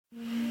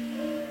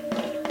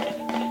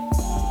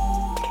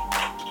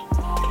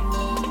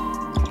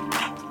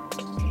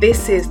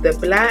This is the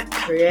Black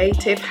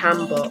Creative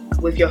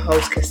Handbook with your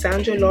host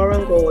Cassandra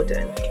Lauren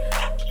Gordon.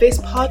 This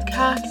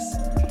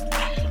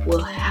podcast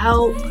will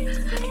help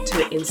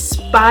to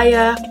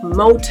inspire,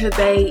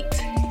 motivate,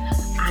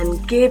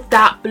 and give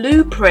that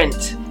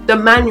blueprint, the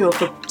manual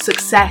for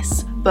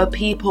success for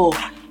people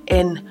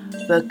in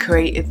the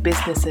creative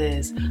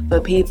businesses, for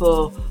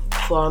people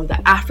from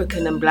the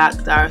African and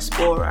Black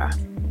diaspora,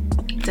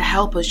 to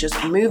help us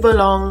just move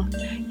along,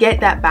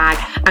 get that bag,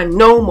 and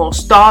no more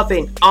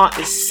starving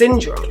artist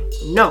syndrome.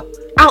 No,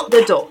 out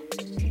the door.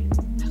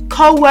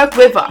 Co-work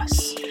with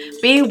us,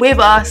 be with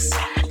us,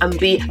 and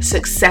be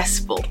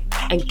successful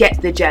and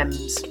get the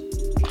gems.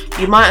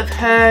 You might have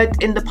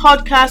heard in the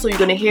podcast, or you're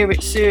going to hear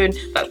it soon,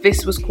 that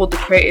this was called the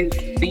Creative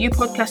for You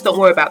podcast. Don't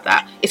worry about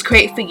that. It's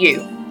Creative for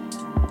You.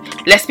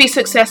 Let's be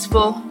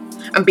successful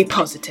and be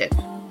positive.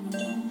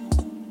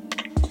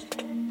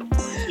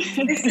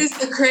 This is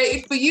the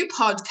Creative for You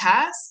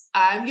podcast.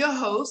 I'm your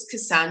host,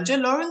 Cassandra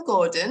Lauren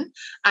Gordon,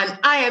 and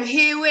I am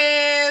here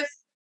with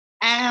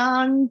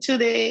Anne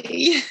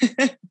today.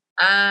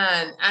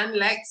 and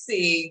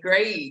Lexi.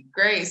 Great.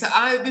 So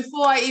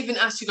before I even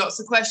ask you lots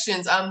of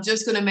questions, I'm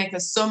just going to make a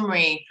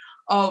summary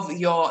of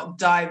your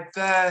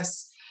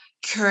diverse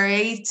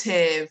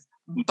creative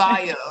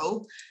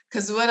bio.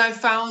 Because when I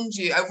found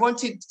you, I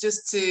wanted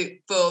just to,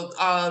 for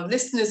our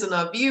listeners and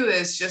our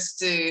viewers, just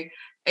to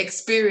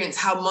experience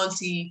how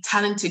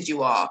multi-talented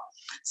you are.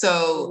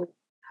 So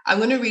I'm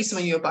going to read some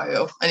of your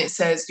bio, and it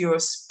says you're a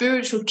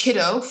spiritual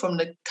kiddo from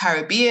the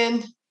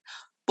Caribbean,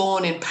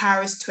 born in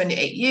Paris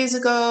 28 years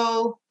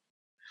ago,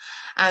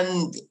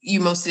 and you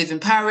mostly live in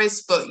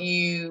Paris, but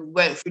you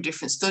went through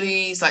different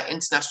studies like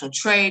international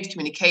trade,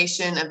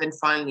 communication, and then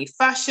finally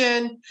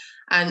fashion.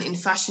 And in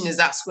fashion,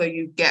 that's where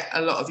you get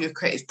a lot of your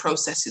creative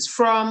processes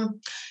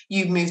from.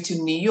 You moved to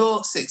New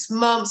York 6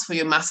 months for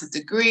your master's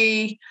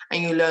degree,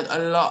 and you learned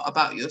a lot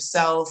about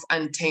yourself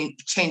and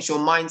changed your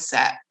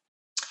mindset.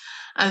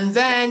 And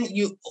then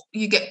you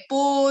get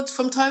bored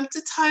from time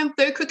to time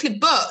very quickly,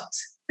 but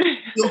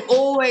you're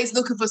always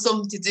looking for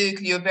something to do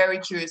because you're a very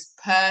curious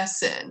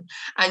person,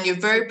 and you're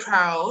very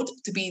proud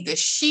to be the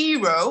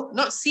shero,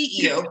 not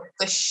CEO,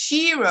 the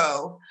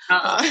shero.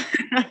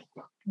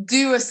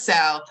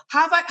 Duracell.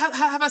 Have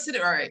I said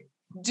it right?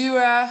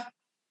 Duracell.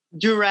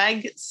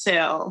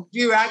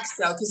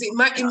 Because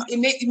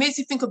it makes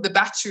you think of the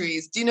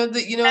batteries. Do you know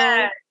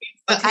that?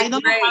 Okay, I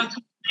don't know how to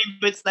say,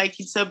 but it's like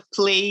it's a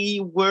play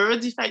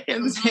word, if I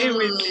can say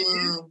with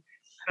it.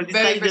 It's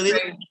very, like very, the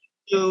little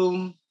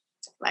to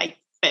like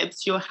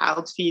peps your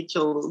outfit,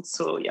 your look.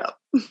 So yeah.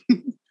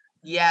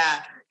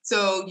 Yeah.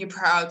 So you're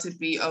proud to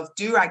be of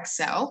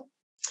Duracell.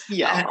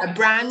 Yeah. A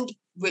brand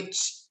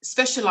which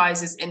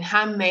specializes in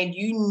handmade,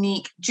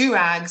 unique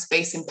durags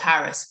based in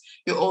Paris.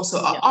 You're also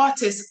an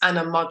artist and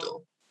a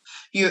model.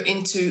 You're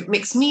into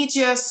mixed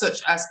media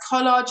such as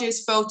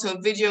collages, photo,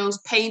 videos,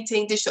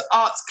 painting, digital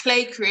arts,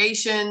 clay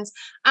creations,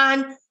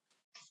 and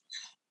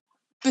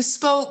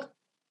bespoke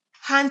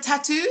hand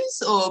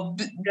tattoos.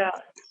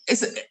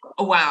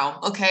 Wow,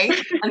 okay.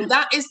 And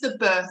that is the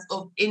birth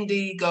of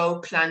Indigo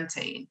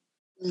Plantain.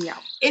 Yeah.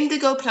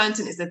 Indigo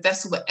Plantain is a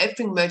vessel where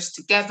everything merges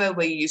together,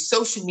 where you use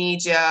social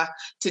media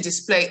to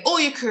display all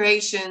your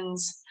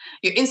creations,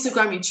 your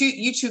Instagram, your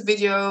YouTube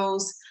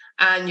videos,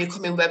 and your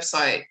coming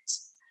website.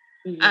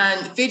 Mm-hmm.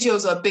 And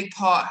videos are a big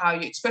part how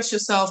you express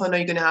yourself. I know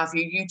you're going to have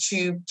your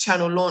YouTube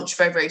channel launch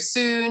very, very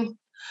soon.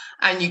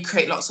 And you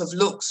create lots of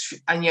looks,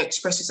 and you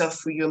express yourself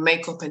through your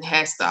makeup and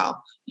hairstyle.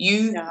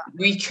 You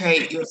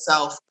recreate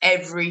yourself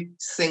every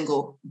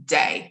single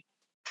day.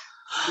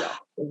 Yeah.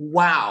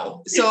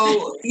 Wow.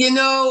 So,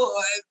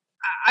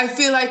 I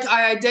feel like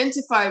I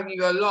identify with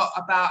you a lot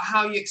about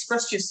how you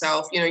express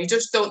yourself. You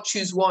just don't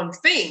choose one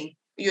thing.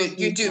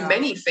 You do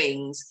many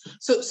things.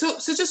 So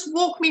just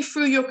walk me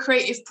through your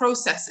creative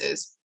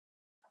processes.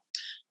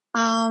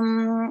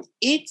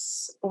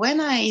 It's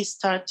when I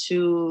start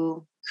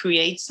to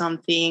create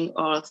something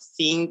or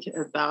think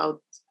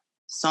about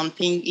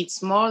something,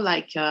 it's more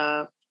like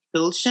a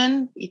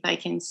pulsion, if I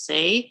can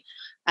say.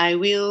 I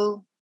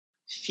will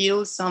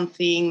feel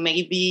something,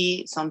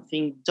 maybe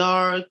something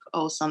dark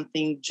or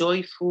something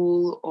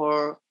joyful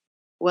or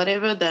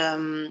whatever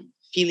the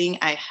feeling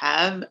I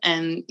have.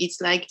 And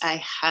it's like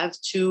I have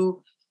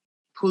to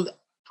put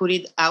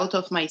it out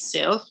of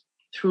myself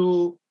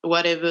through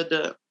whatever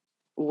the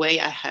way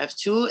I have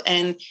to.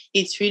 And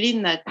it's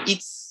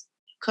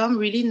come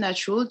really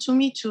natural to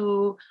me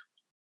to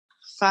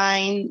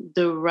find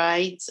the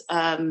right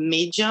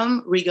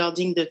medium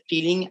regarding the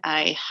feeling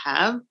I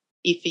have,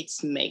 if it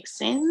makes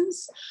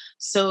sense.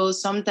 So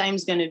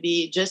sometimes going to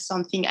be just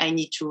something I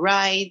need to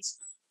write,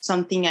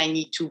 something I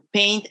need to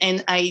paint.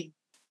 And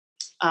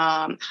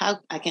how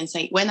I can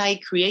say, when I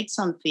create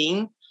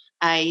something,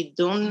 I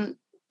don't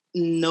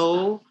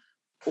know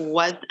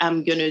what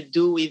I'm going to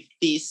do with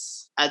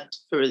this at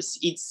first.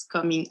 It's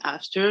coming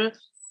after.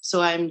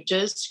 So I'm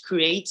just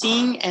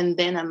creating, and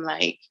then I'm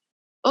like,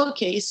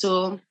 okay,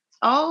 so,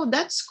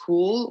 that's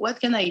cool. What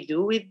can I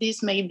do with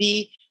this?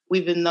 Maybe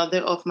with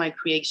another of my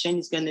creation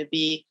is going to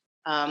be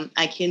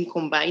I can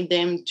combine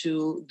them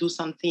to do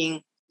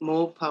something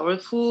more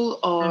powerful,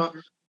 or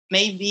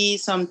maybe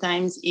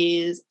sometimes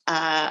is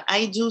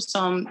I do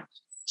some,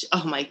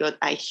 oh my God,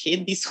 I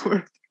hate this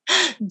word,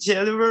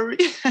 jewelry.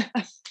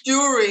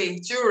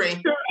 Jewelry.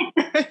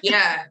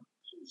 Yeah.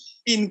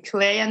 In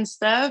clay and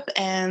stuff.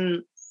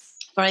 And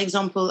for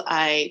example,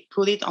 I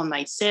put it on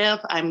myself.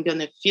 I'm going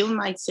to film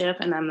myself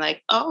and I'm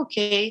like, oh,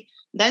 okay,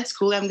 that's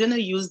cool. I'm going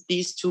to use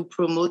this to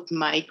promote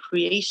my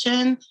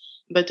creation.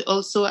 But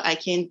also I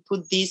can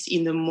put this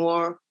in a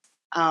more,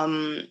 how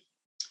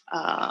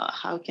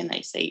can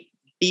I say,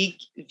 big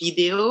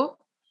video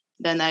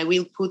then I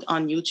will put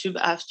on YouTube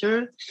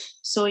after.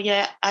 So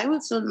yeah, I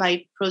would say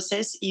my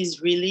process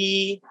is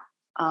really,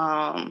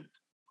 how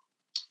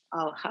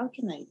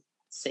can I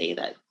say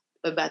that,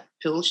 about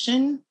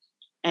passion,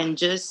 and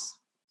just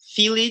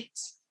feel it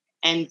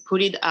and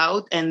put it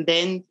out, and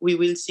then we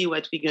will see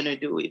what we're gonna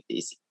do with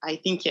this. I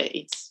think yeah,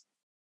 it's,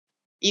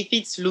 if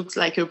it looks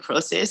like a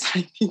process,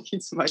 I think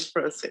it's my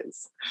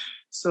process.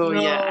 So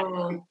yeah,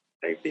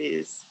 like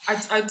this.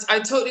 I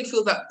totally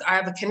feel that I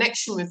have a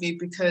connection with you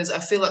because I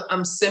feel like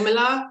I'm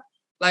similar.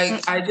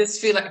 Like I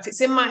just feel like if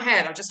it's in my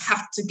head, I just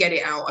have to get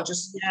it out.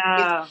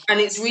 And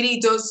it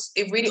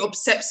really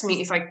upsets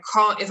me if I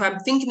can't, if I'm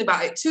thinking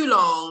about it too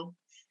long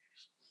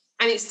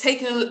and it's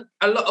taken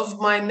a lot of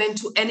my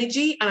mental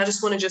energy and I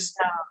just want to just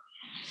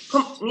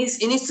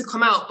it needs to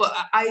come out. But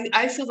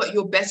I feel that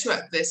you're better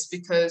at this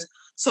because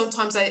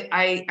sometimes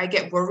I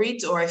get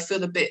worried or I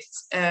feel a bit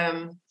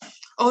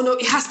oh no,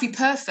 it has to be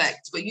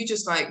perfect. But you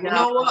just like, you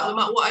know what? No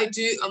matter what I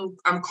do,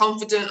 I'm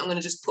confident. I'm going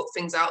to just put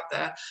things out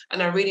there,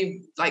 and I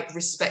really like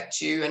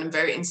respect you, and I'm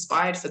very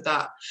inspired for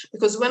that.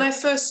 Because when I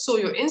first saw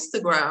your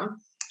Instagram,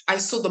 I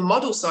saw the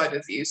model side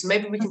of you. So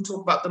maybe we can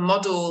talk about the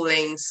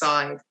modeling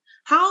side.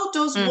 How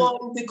does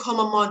one become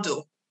a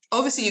model?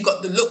 Obviously, you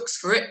got the looks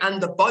for it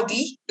and the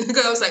body.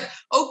 Because I was like,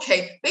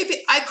 okay,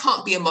 maybe I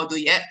can't be a model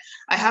yet.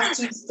 I have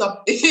to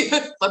stop.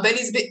 My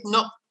belly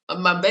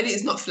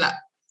is not flat.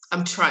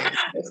 I'm trying.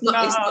 It's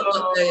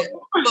not there.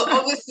 But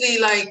obviously,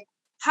 like,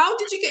 how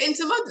did you get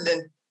into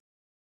modeling?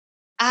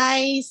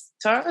 I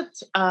start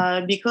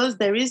because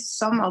there is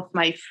some of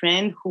my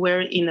friends who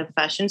were in a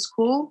fashion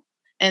school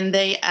and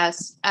they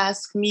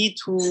ask me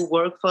to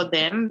work for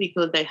them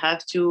because they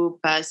have to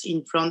pass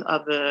in front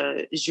of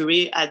a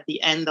jury at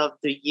the end of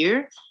the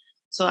year.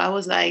 So I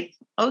was like,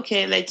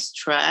 okay, let's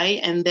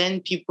try. And then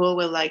people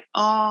were like,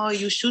 oh,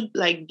 you should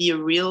like be a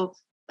real,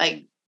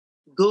 like,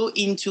 go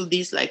into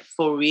this like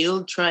for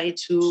real, try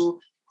to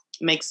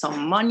make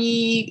some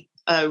money,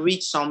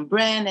 reach some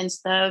brand and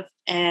stuff.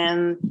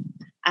 And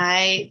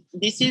it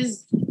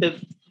was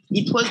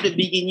the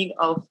beginning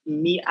of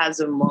me as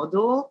a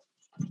model,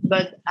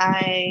 but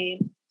I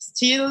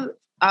still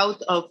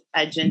out of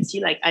agency.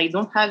 Like I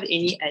don't have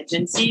any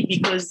agency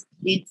because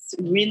it's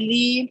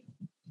really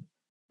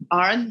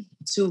hard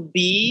to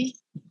be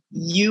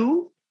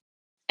you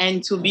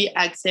and to be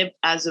accepted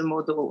as a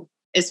model,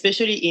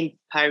 especially in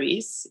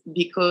Paris,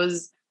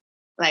 because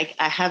like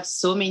I have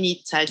so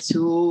many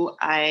tattoos.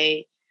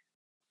 I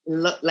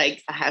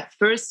have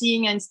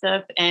piercing and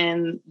stuff,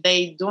 and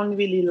they don't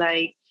really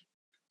like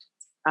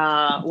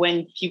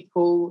when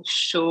people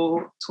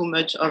show too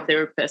much of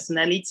their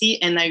personality.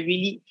 And I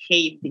really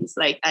hate this.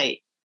 Like I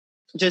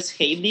just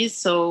hate this.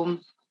 So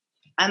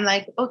I'm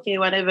like, okay,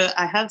 whatever.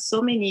 I have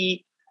so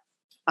many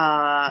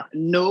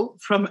no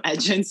from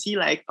agency,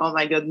 like, oh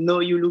my God, no,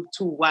 you look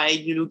too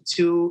white, you look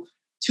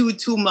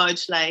too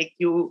much, like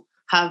you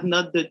have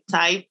not the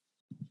type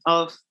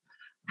of,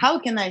 how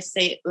can I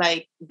say,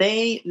 like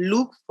they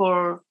look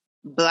for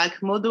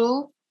black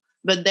model,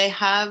 but they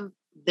have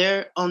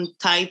their own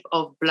type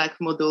of black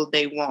model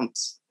they want,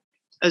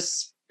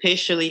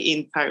 especially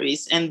in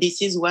Paris. And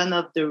this is one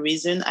of the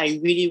reasons I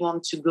really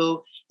want to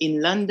go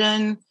in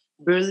London,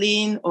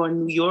 Berlin, or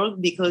New York,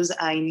 because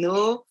I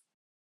know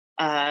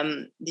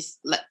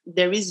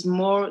there is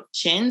more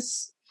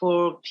chance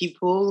for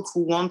people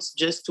who want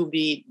just to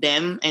be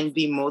them and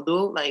be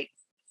model, like,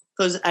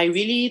 because I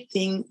really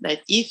think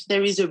that if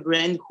there is a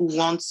brand who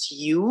wants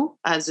you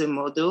as a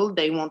model,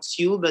 they want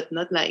you, but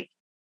not like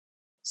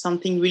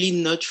something really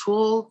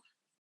natural.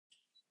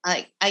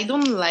 I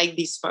don't like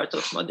this part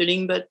of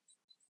modeling, but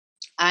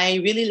I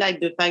really like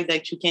the fact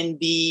that you can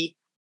be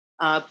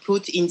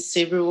put in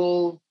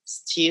several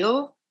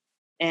styles.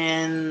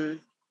 And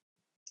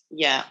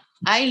yeah,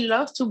 I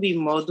love to be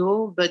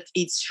model, but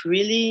it's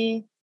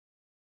really,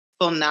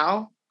 for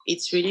now,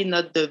 it's really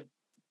not the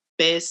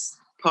best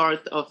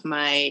part of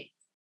my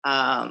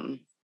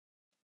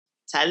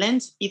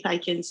talent, if I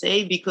can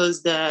say,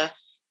 because the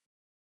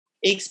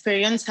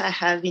experience I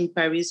have in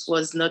Paris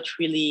was not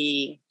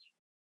really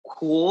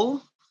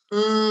cool. So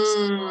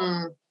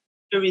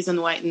the reason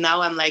why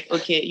now I'm like,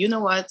 okay, you know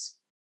what?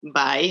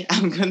 Bye.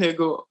 I'm gonna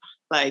go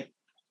like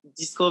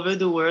discover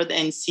the world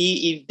and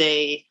see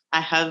if I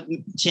have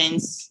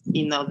chance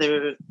in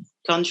other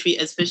country,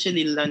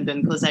 especially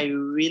London, because I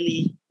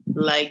really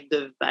like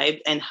the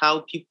vibe and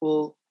how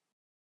people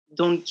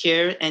don't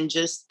care and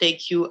just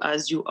take you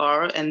as you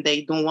are, and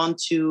they don't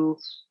want to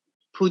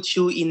put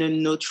you in a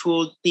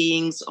neutral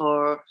things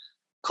or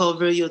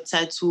cover your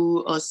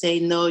tattoo or say,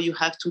 no, you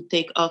have to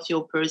take off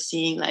your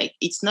piercing. Like,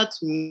 it's not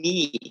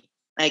me.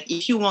 Like,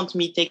 if you want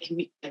me, take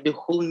me, the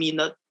whole me,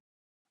 not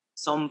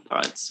some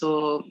parts.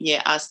 So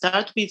yeah, I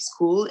start with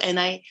school and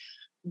I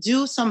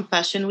do some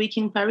fashion week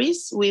in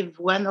Paris with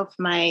one of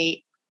my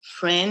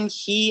friend.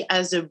 He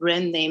has a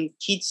brand named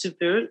Kid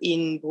Super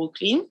in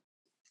Brooklyn.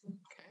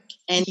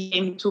 And he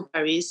came to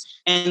Paris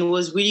and it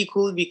was really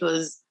cool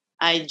because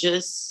I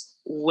just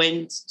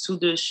went to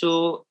the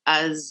show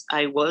as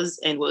I was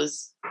and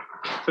was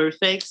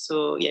perfect.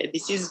 So yeah,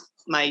 this is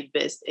my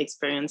best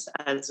experience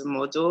as a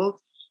model.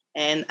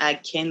 And I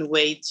can't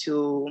wait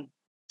to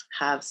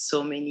have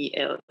so many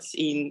else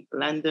in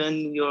London,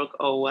 New York,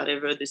 or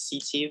whatever the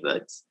city.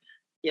 But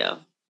yeah.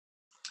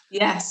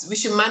 Yes, we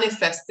should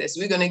manifest this.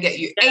 We're going to get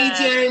you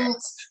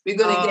agents. We're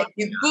going to get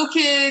you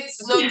bookings.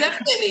 No,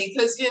 definitely.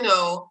 Because, you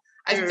know,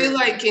 I feel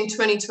like in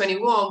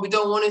 2021, we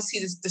don't want to see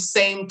the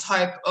same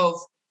type of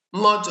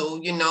model,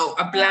 you know,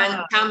 a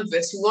blank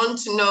canvas. We want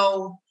to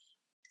know,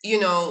 you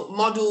know,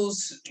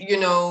 models, you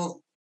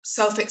know,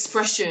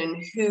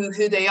 self-expression,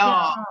 who they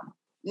are,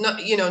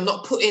 not, you know,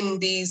 not put in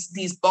these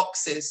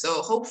boxes.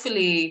 So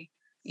hopefully,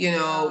 you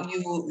know,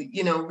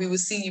 we will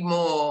see you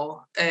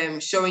more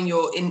showing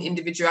your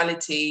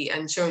individuality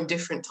and showing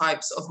different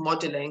types of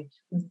modeling,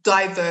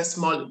 diverse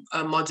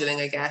modeling,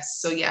 I guess.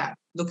 So yeah,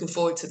 looking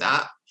forward to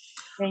that.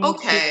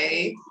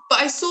 Okay, but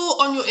I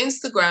saw on your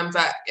Instagram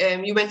that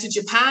you went to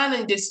Japan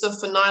and did stuff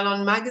for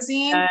Nylon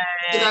magazine.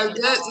 You know,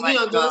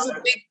 those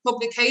are big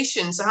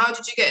publications. So how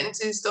did you get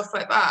into stuff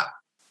like that?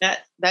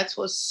 That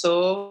was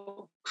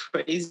so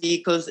crazy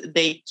because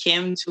they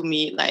came to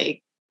me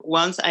like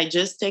once. I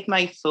just take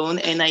my phone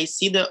and I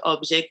see the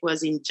object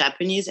was in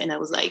Japanese and I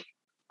was like,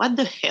 what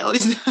the hell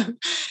is that?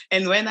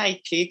 And when I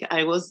click,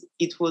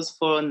 it was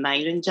for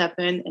Nylon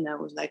Japan and I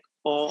was like,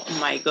 oh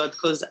my God,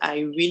 because I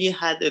really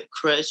had a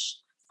crush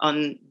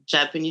on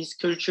Japanese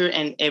culture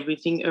and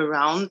everything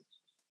around.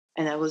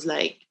 And I was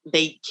like,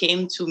 they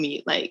came to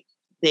me like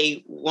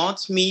they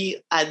want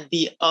me at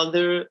the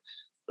other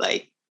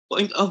like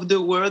point of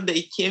the world.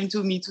 They came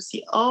to me to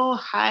see, oh,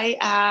 hi,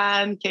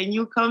 Anne, can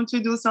you come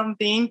to do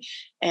something?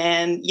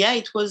 And yeah,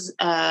 it was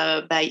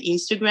by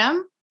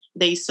Instagram.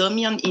 They saw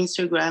me on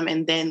Instagram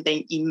and then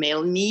they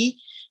emailed me.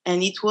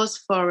 And it was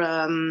for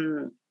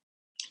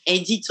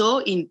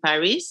Edito in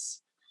Paris.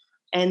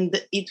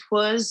 And it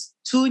was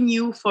too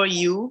new for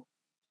you.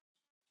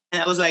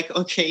 And I was like,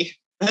 okay,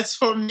 that's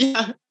for me.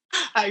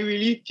 I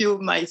really feel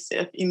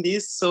myself in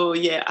this. So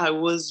yeah, I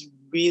was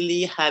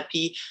really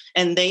happy.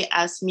 And they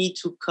asked me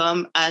to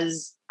come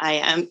as I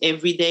am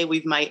every day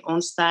with my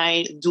own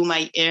style, do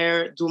my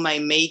hair, do my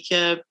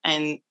makeup.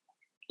 And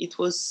it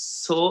was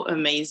so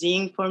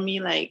amazing for me,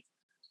 like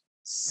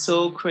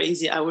so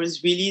crazy. I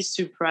was really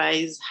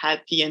surprised,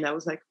 happy. And I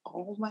was like,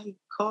 oh my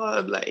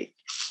God, like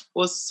it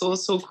was so,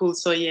 so cool.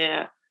 So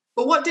yeah.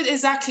 But what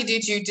exactly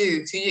did you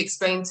do? Could you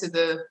explain to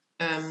the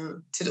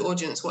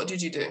audience, what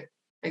did you do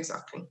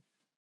exactly?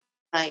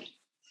 I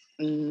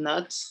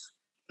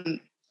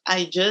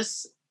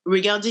just,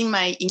 regarding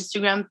my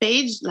Instagram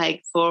page,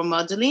 like for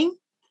modeling,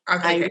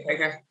 I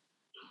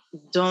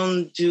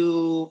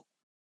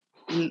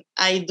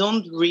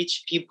don't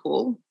reach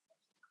people.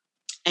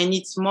 And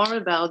it's more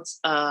about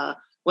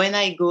when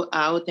I go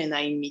out and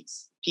I meet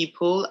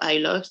people, I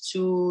love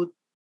to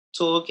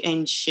talk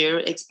and share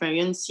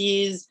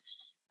experiences.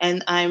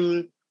 And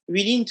I'm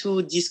really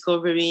into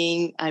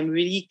discovering. I'm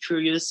really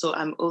curious. So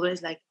I'm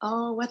always like,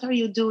 oh, what are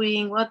you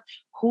doing?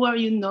 Who are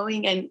you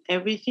knowing and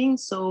everything?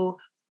 So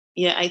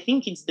yeah, I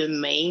think it's the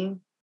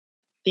main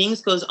things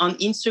because on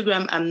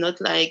Instagram, I'm not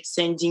like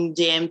sending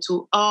DM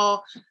to,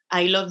 oh,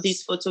 I love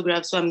this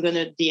photograph. So I'm going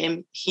to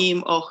DM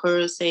him or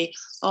her, say,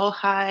 oh,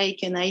 hi,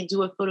 can I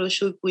do a photo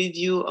shoot with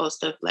you or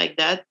stuff like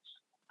that.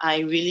 I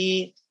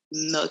really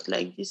not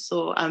like this.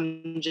 So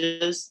I'm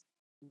just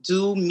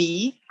do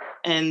me.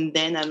 And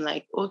then I'm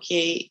like,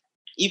 okay,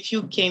 if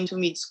you came to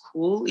me, it's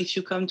cool. If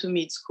you come to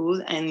me, it's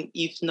cool. And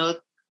if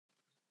not,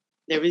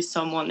 there is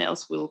someone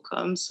else will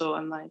come. So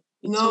I'm like,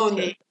 it's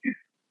okay. No,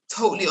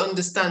 totally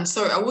understand.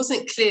 Sorry, I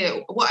wasn't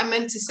clear. What I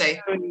meant to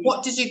say,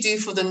 what did you do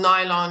for the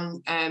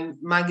Nylon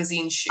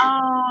magazine shoot?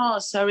 Oh,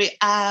 sorry.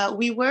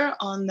 We were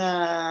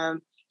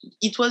on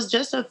it was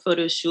just a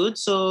photo shoot.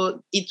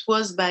 So it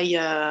was by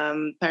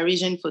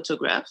Parisian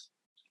photograph.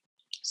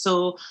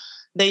 So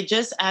they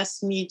just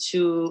asked me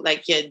to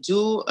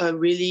do a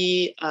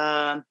really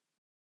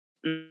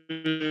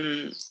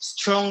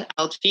strong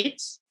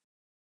outfit,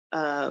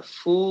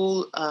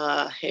 full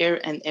hair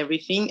and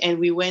everything. And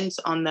we went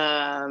on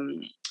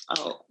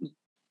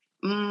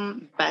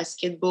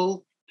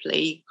basketball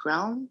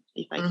playground,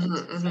 if I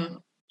can say.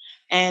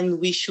 And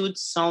we shoot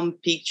some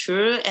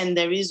picture. And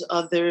there is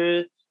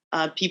other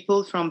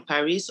people from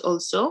Paris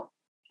also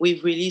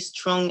with really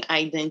strong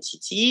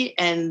identity.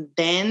 And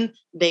then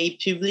they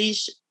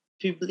publish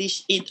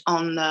it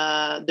on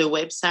the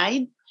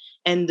website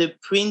and the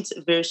print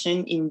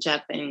version in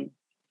Japan.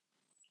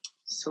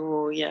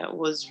 So yeah, it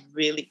was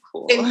really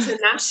cool.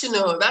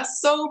 International. That's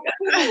so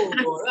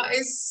cool. That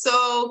is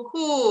so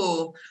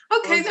cool.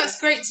 Okay, that's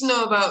great to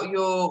know about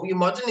your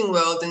modeling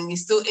world, and you're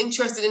still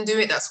interested in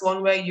doing it. That's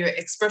one way you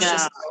express Yeah.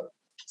 yourself.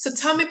 So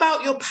tell me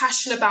about your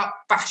passion about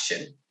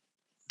fashion.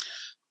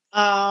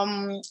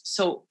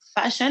 So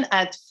fashion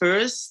at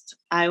first,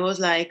 I was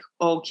like,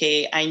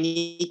 okay, I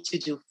need to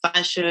do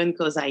fashion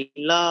because I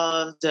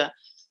loved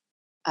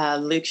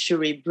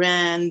luxury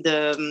brand,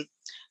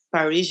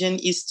 Parisian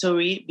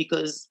history,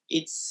 because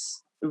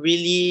it's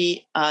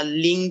really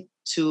linked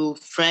to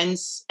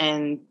France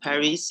and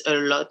Paris a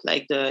lot,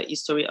 like the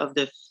history of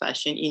the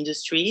fashion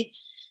industry.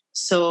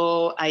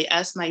 So I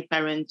asked my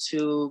parents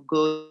to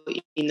go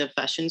in a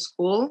fashion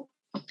school.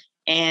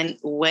 And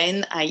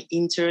when I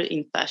entered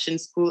in fashion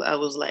school, I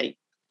was like,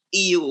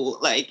 ew,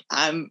 like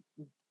I'm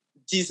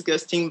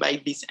disgusting by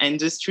this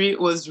industry.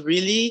 It was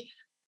really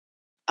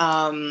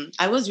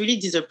I was really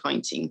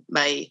disappointing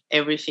by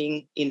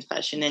everything in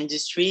fashion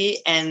industry.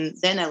 And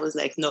then I was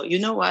like, no, you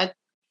know what?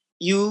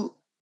 You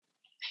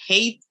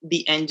hate the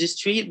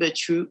industry,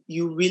 but you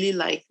really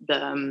like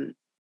the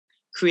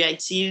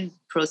creative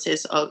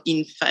process of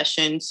in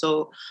fashion.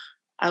 So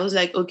I was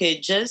like, okay,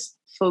 just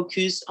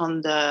focus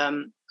on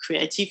the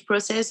creative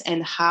process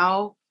and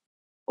how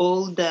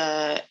all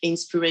the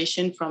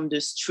inspiration from the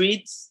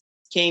streets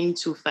came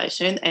to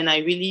fashion. And I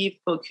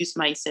really focused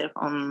myself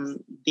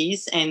on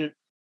this, and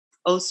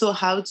also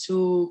how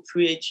to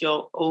create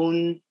your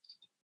own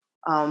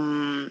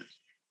um,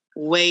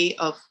 way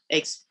of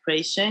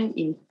expression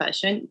in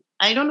fashion.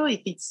 I don't know if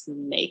it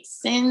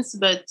makes sense,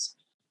 but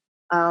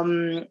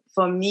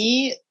for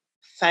me,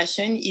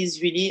 fashion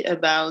is really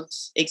about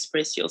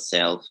express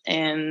yourself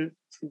and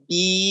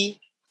be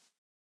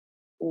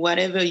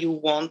whatever you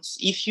want.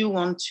 If you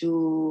want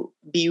to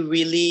be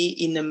really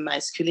in a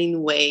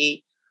masculine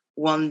way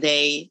one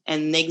day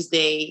and next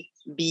day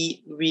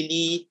be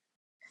really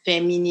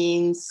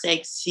feminine,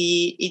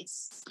 sexy.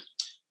 It's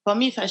for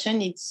me,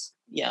 fashion, it's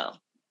yeah.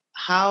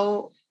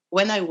 How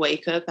when I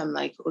wake up, I'm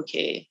like,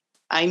 okay,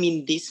 I'm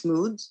in this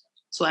mood,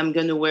 so I'm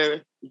gonna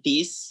wear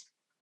this,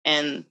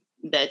 and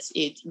that's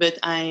it. But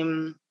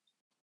I'm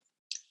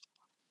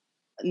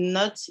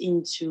not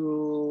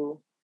into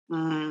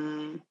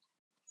how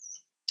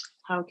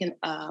can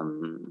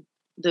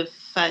the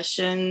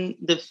fashion,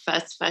 the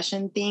fast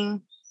fashion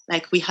thing.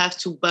 Like we have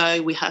to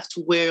buy, we have to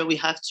wear, we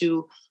have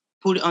to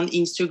put on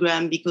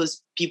Instagram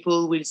because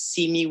people will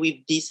see me with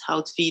this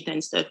outfit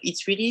and stuff.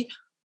 It's really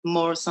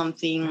more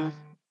something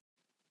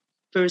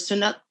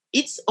personal.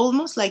 It's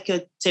almost like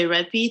a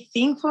therapy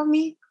thing for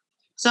me.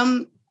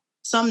 Some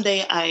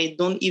Someday I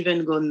don't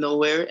even go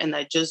nowhere and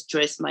I just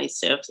dress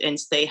myself and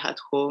stay at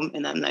home,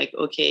 and I'm like,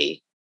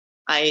 okay,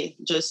 I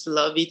just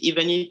love it,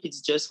 even if it's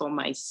just for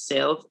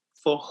myself,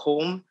 for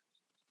home.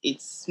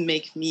 It's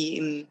make me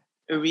in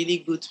a really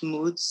good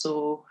mood.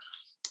 So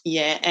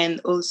yeah,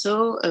 and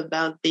also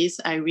about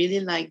this, I really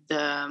like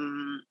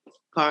the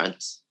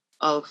part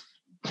of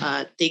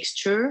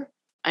texture.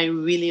 I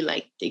really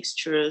like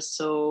texture.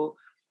 So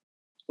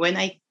when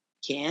I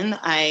can,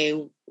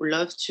 I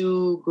love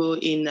to go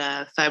in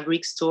a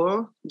fabric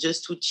store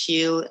just to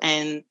chill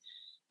and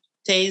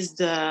taste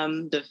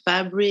the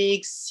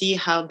fabrics, see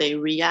how they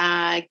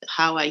react,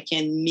 how I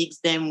can mix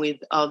them with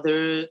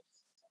other.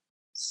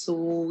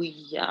 So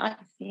yeah,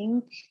 I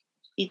think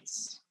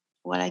it's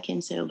what I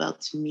can say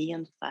about me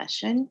and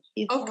fashion.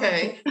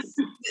 Okay.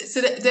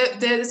 So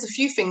there's a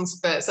few things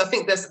first. I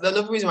think there's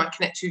another reason why I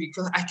connect to you,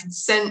 because I can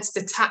sense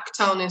the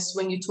tactileness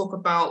when you talk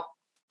about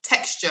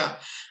texture.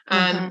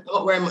 And I'm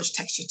not wearing much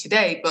texture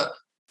today, but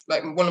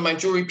like one of my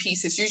jewelry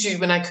pieces, usually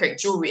when I create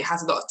jewelry, it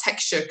has a lot of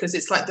texture because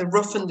it's like the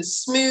rough and the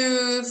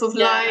smooth of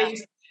life.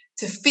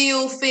 To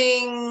feel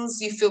things,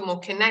 you feel more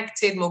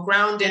connected, more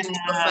grounded, and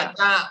stuff like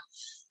that.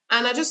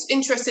 And I just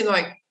interested,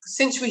 like,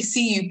 since we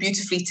see you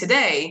beautifully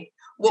today,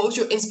 what was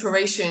your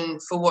inspiration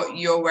for what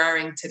you're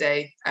wearing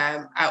today,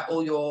 at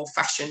all your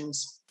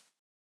fashions?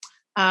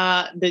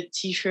 The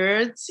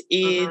t-shirt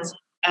is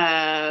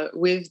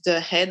with the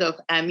head of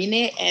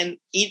Amine, and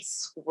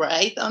it's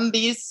right on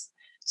this.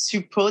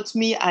 Support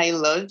me, I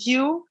love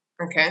you.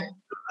 Okay.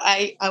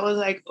 I was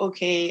like,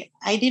 okay,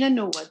 I didn't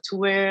know what to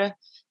wear.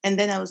 And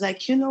then I was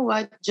like, you know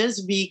what?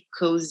 Just be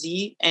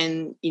cozy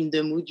and in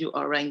the mood you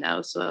are right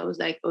now. So I was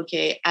like,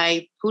 okay,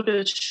 I put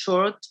a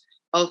short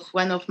of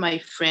one of my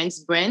friends'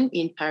 brand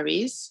in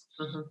Paris.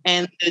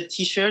 And the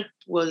t-shirt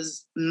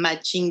was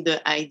matching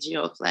the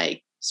idea of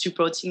like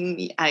supporting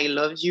me. I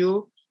love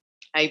you.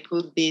 I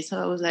put this. So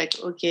I was like,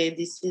 okay,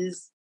 this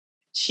is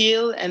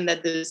chill. And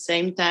at the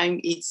same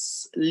time,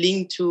 it's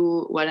linked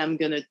to what I'm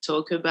going to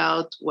talk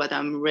about, what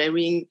I'm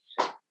wearing,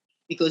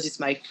 because it's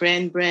my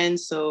friend brand.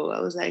 So I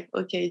was like,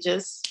 okay,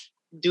 just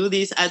do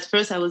this. At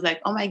first, I was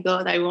like, oh my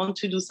God, I want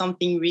to do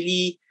something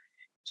really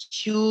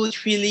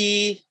cute,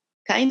 really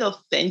kind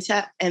of fancy.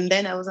 And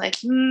then I was like,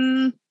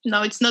 no,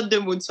 it's not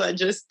the mood. So I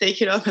just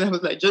take it off and I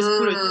was like, just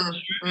put a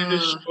t-shirt and a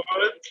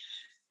short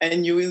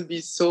and you will be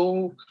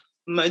so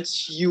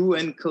much you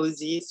and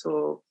cozy.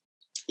 So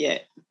yeah,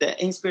 the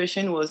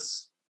inspiration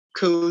was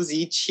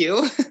cozy,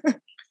 chill.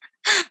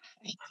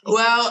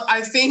 Well,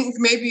 I think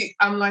maybe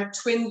I'm like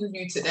twins with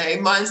you today.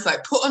 Mine's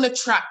like put on a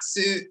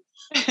tracksuit.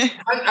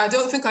 I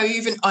don't think I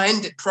even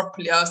ironed it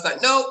properly. I was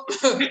like, no,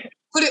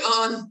 put it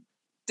on.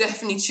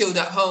 Definitely chilled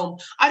at home.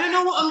 I don't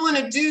know what I'm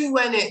gonna do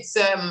when it's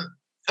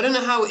I don't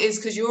know how it is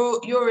because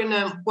you're in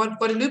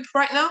Guadeloupe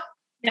right now.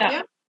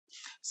 Yeah.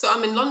 So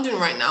I'm in London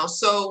right now.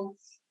 So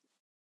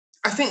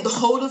I think the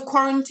whole of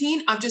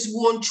quarantine, I've just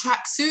worn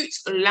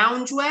tracksuits,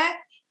 loungewear.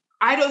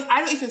 I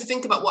don't even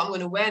think about what I'm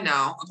going to wear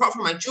now. Apart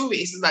from my jewelry,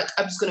 it's like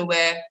I'm just going to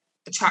wear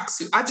a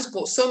tracksuit. I just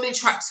bought so many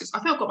tracksuits. I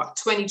think I've got about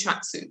 20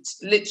 tracksuits,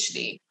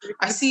 literally.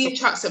 I see a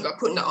tracksuit, I'm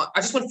putting it on.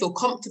 I just want to feel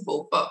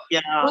comfortable. But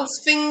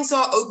once things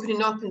are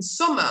opening up in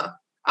summer,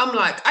 I'm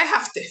like, I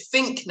have to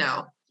think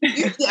now.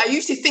 I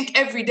used to think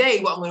every day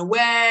what I'm going to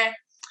wear,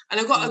 and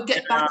I've got to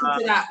get back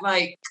into that,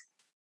 like,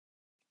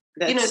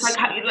 it's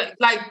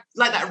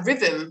like that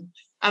rhythm,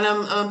 and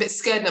I'm a bit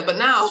scared now. But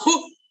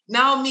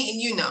now I'm meeting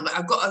you now. I'm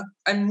like,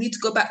 I need to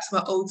go back to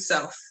my old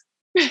self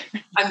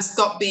and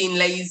stop being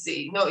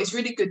lazy. No, it's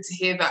really good to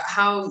hear that.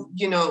 How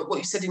what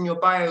you said in your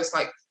bio is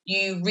like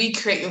you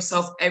recreate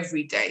yourself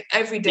every day.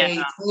 Every day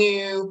it's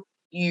new.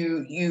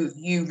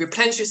 You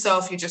replenish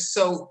yourself. You're just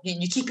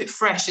you keep it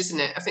fresh, isn't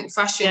it? I think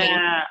fashion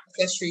and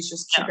accessories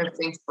just keep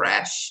everything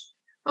fresh.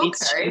 Okay.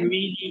 It's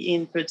really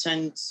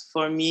important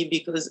for me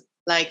because,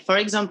 like, for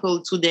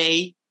example,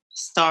 today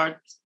start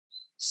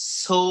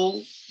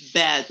so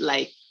bad,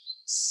 like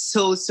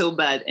so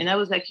bad. And I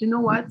was like, you know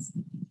what?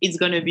 It's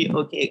going to be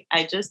okay.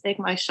 I just take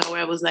my shower.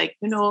 I was like,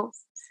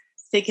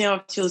 take care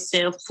of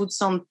yourself, put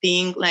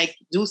something, like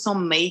do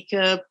some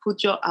makeup,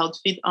 put your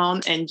outfit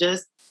on, and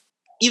just,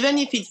 even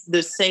if it's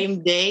the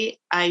same day,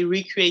 I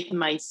recreate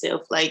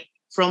myself. Like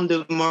from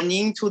the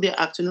morning to the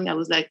afternoon, I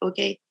was like,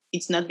 okay,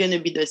 it's not going to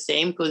be the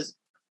same because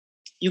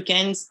you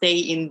can stay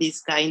in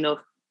this kind of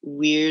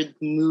weird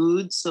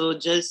mood. So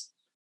just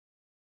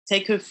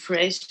take a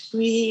fresh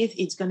breath.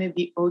 It's going to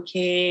be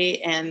okay.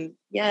 And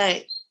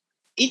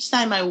each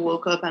time I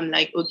woke up, I'm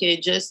like, okay,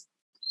 just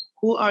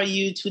who are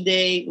you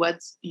today? What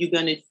you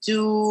going to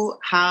do?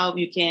 How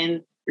you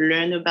can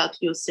learn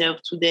about yourself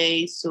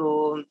today.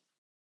 So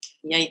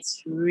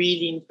it's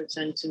really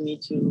important to me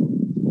to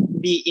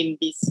be in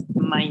this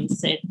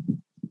mindset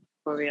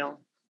for real.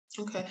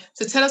 Okay.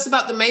 So tell us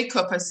about the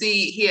makeup. I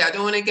see here. I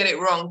don't want to get it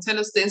wrong. Tell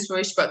us the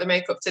inspiration about the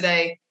makeup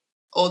today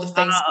or the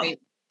face paint.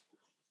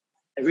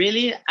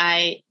 Really?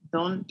 I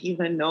don't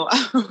even know.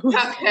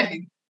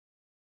 Okay.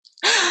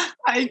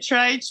 I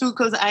try to,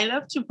 because I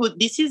love to put,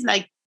 this is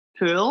like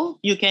pearl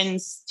you can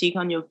stick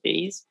on your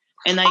face.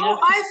 And I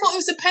thought it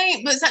was a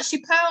paint, but it's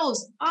actually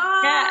pearls. Yeah,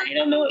 I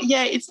don't know.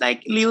 Yeah, it's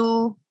like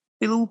little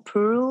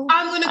pearl.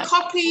 I'm going to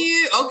copy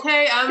you.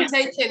 Okay, I'm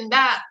taking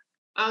that.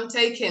 I'm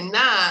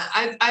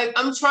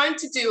trying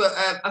to do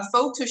a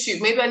photo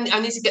shoot. Maybe I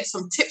need to get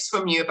some tips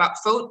from you about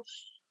photo.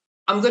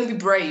 I'm going to be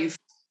brave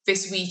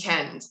this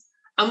weekend.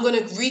 I'm going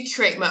to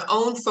recreate my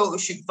own photo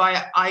shoot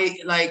via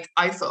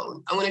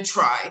iPhone. I'm going to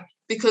try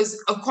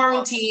because of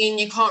quarantine,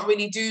 you can't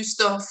really do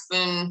stuff,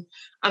 and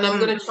I'm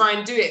going to try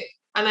and do it.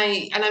 And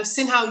I've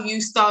seen how you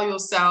style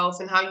yourself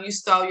and how you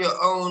style your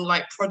own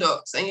like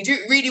products, and you do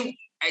it really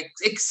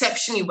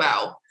exceptionally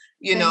well,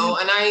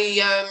 And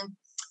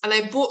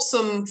I bought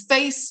some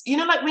face,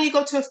 like when you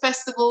go to a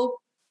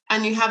festival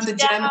and you have the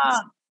gems.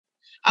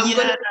 I'm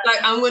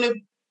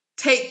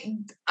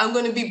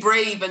gonna be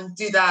brave and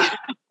do that.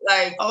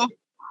 Like, of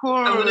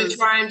course. I'm gonna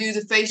try and do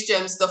the face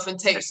gem stuff and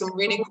take some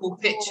really cool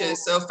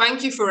pictures. So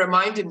thank you for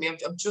reminding me.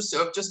 I've just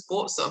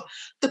bought some.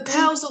 The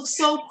pearls look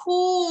so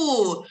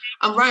cool.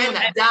 I'm writing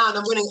that down.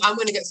 I'm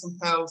gonna get some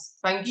pearls.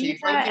 Thank you.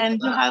 And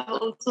you have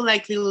also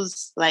like little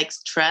like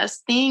stress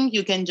thing.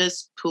 You can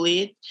just pull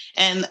it.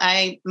 And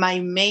my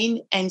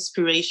main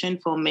inspiration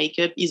for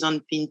makeup is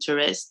on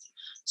Pinterest.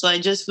 So I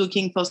just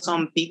looking for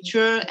some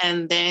picture,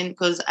 and then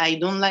because I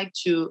don't like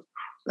to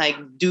like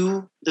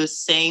do the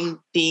same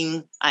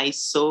thing I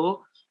saw.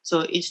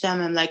 So each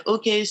time I'm like,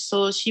 okay,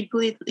 so she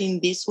put it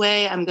in this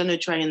way. I'm going to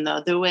try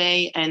another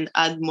way and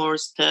add more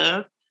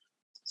stuff.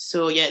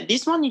 So yeah,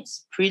 this one,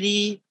 it's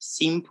pretty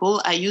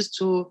simple. I used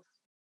to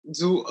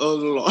do a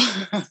lot,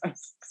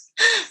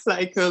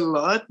 like a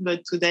lot.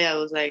 But today I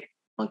was like,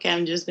 okay,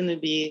 I'm just going to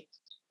be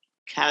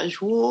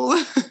casual.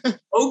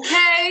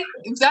 Okay,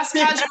 if that's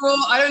casual,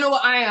 I don't know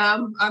what I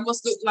am. I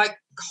must look like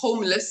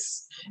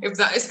homeless if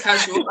that is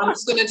casual. I'm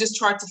just gonna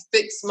try to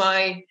fix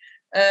my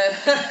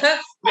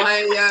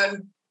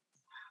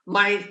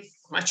my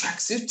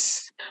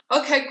tracksuit.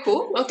 Okay,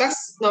 cool. Well,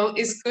 it's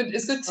good.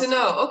 It's good to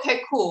know.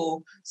 Okay,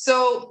 cool.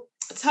 So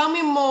tell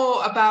me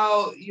more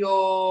about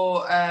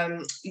your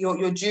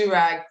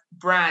Durag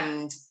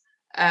brand.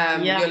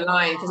 Your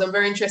line, because I'm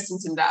very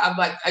interested in that. I'm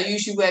like, I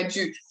usually wear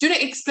do you want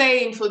to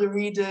explain for the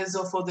readers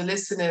or for the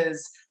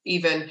listeners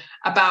even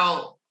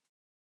about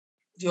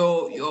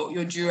your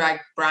Durag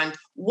brand,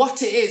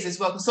 what it is as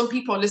well, because some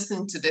people are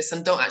listening to this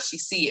and don't actually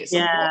see it. So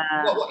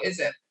what is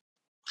it?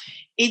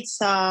 It's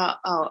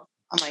oh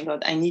my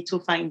god, I need to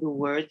find the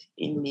word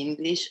in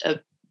English. A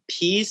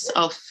piece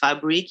of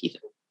fabric.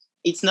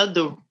 It's not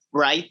the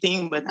right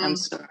thing, but I'm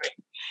sorry.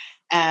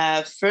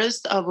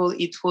 First of all,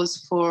 it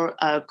was for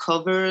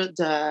cover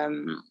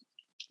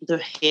the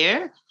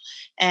hair,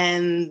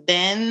 and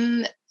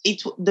then in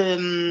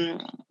the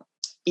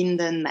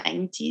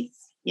 90s,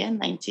 yeah,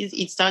 90s,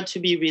 it started to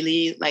be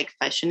really like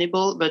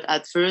fashionable. But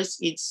at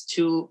first, it's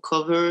to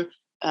cover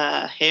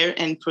hair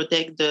and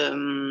protect the.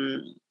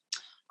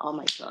 Oh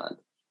my god!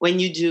 When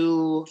you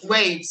do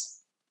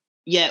waves,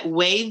 yeah,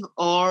 wave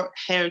or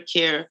hair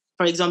care.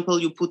 For example,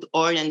 you put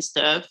oil and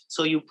stuff.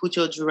 So you put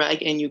your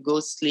durag and you go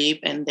sleep,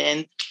 and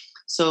then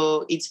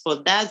so it's for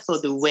that, for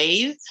the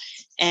wave,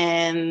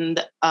 and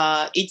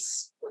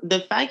it's the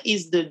fact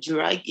is the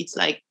durag. It's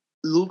like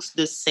looks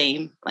the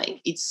same.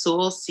 Like it's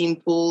so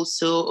simple.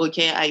 So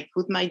okay, I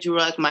put my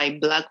durag, my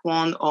black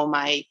one or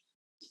my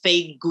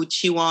fake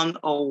Gucci one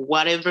or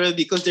whatever,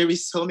 because there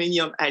is so many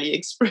on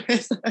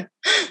AliExpress,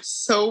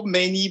 so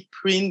many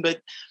print.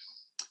 But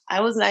I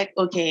was like,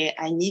 okay,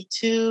 I need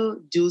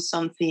to do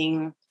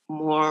something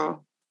more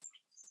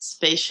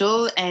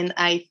special. And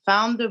I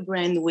found the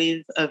brand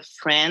with a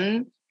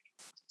friend.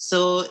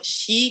 So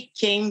she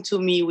came to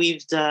me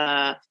with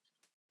the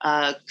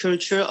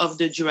culture of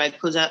the durag,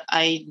 because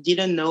I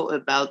didn't know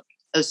about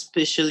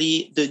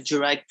especially the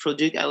durag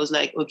product. I was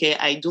like, okay,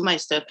 I do my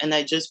stuff and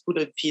I just put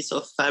a piece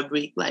of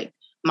fabric like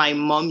my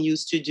mom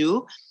used to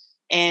do.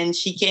 And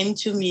she came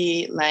to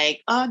me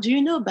like, oh, do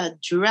you know about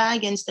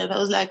durag and stuff? I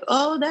was like,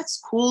 oh, that's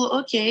cool.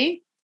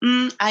 Okay.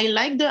 I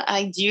like the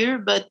idea,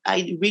 but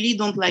I really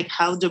don't like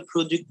how the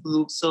product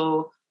looks.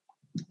 So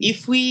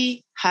if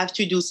we have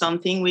to do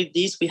something with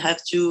this, we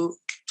have to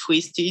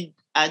twist it,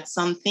 add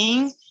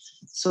something.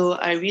 So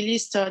I really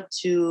start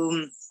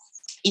to,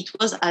 it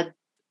was at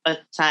a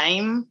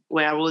time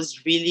where I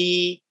was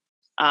really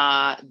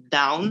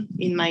down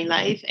in my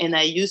life, and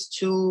I used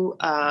to,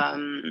 how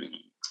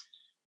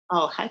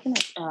can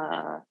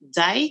I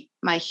dye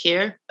my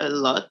hair a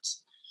lot.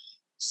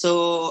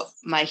 So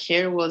my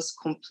hair was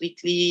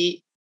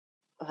completely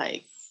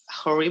like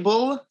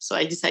horrible. So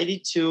I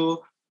decided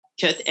to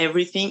cut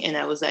everything, and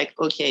I was like,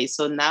 okay,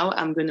 so now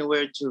I'm gonna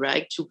wear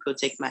durag to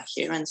protect my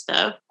hair and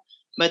stuff,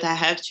 but I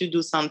have to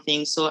do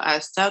something. So I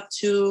start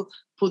to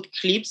put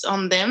clips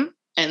on them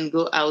and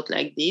go out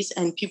like this,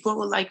 and people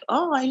were like,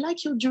 oh, I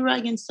like your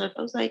durag and stuff.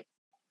 I was like,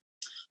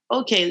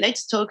 okay,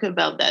 let's talk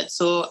about that.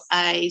 So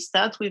I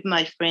start with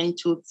my friend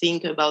to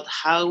think about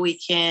how we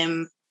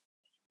can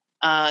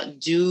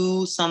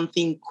do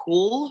something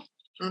cool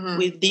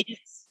with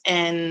this.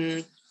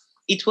 And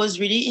it was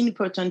really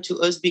important to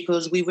us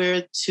because we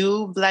were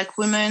two Black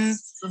women,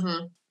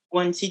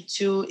 wanted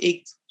to,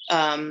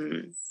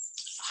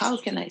 how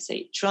can I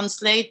say,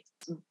 translate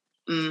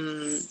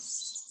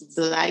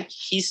Black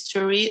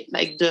history,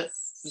 like the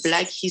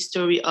Black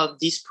history of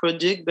this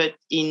project, but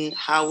in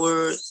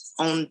our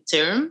own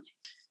term.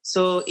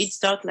 So it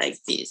started like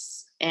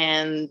this.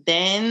 And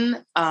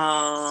then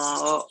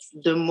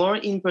the more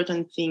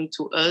important thing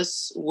to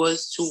us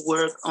was to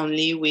work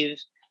only with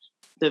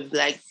the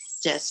Black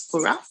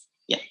diaspora.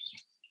 Yeah.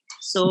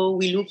 So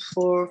we look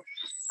for,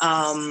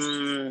 how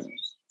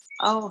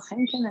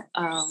can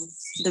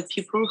the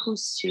people who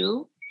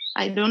sew.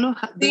 I don't know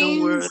how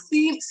the word.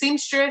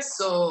 Seamstress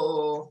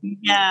or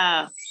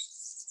yeah.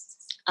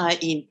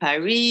 In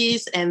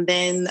Paris, and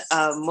then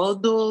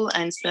model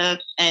and stuff.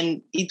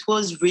 And it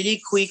was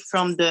really quick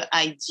from the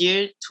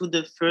idea to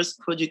the first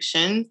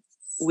production.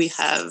 We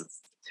have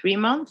 3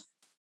 months.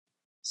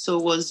 So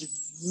it was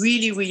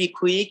really, really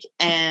quick.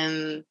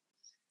 And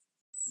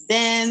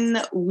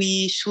then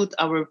we shoot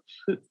our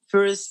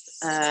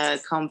first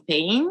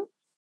campaign.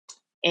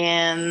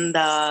 And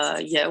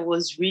it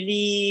was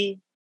really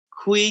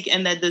quick.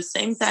 And at the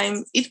same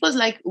time, it was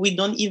like we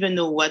don't even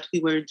know what we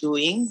were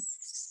doing.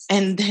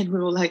 And then we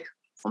were like,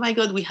 oh my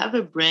God, we have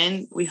a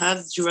brand, we have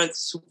durag,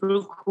 super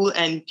cool,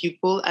 and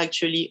people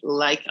actually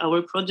like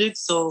our product.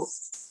 So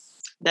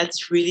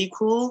that's really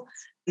cool.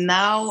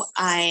 Now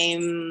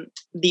I'm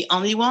the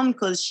only one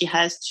because she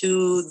has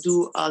to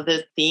do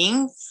other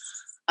things.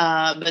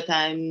 But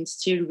I'm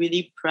still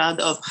really proud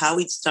of how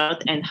it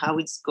started and how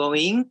it's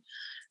going.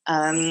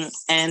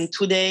 And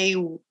today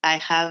I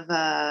have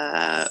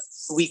a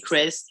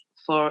request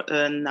for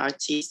an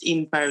artist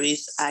in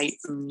Paris I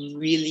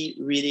really,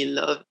 really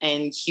love.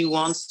 And he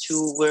wants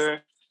to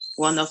wear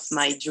one of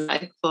my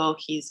drag for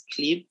his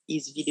clip,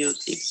 his video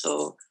clip.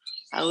 So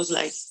I was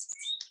like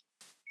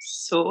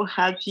so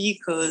happy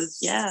because,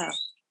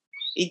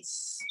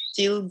 it's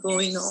still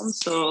going on.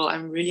 So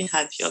I'm really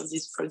happy of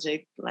this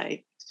project,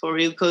 like for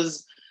real,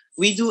 because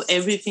we do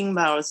everything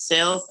by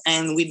ourselves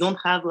and we don't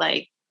have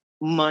like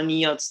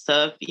money or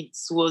stuff. It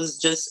was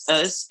just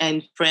us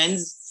and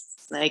friends.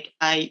 Like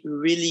I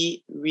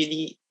really,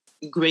 really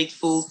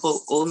grateful for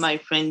all my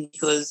friends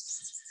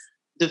because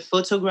the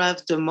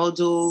photograph, the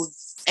model,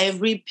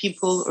 every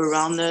people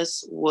around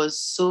us was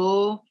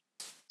so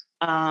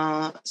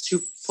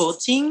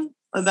supporting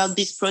about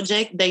this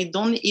project. They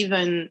don't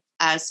even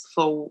ask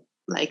for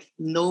like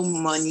no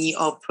money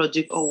or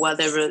project or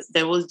whatever.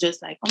 They was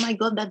just like, oh my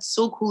God, that's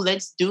so cool.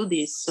 Let's do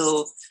this.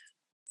 So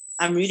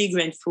I'm really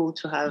grateful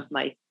to have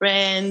my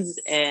friends.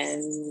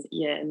 And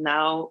yeah,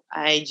 now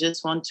I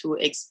just want to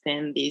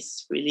expand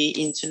this really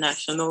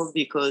international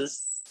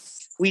because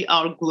we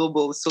are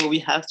global. So we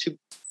have to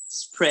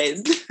spread.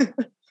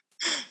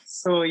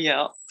 So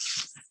yeah,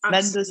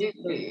 that's the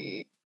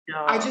Absolutely.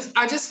 yeah.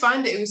 I just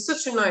find it was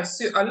such a nice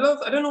suit. I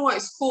don't know what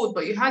it's called,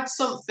 but you had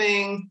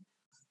something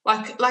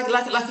like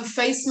a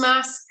face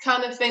mask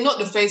kind of thing. Not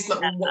the face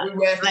mask what we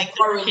wear for Like the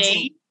quarantine.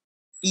 cake.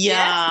 Yeah.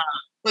 Yeah.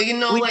 But you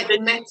know, With like the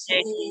the cake.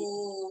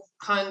 metal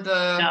kind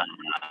of, Yeah.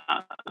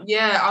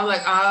 yeah, I'm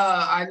like,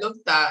 I love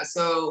that.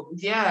 So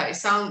yeah,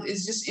 it's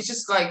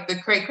just like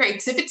the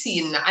creativity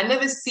in that. I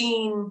never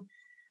seen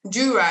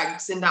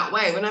durags in that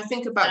way. When I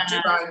think about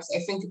durags, I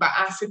think about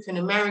African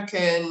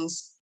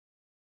Americans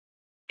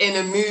in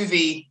a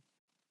movie,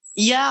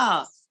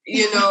 Yeah.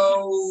 you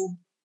know,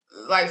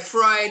 like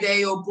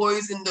Friday or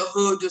Boys in the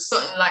Hood or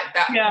something like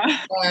that. Yeah.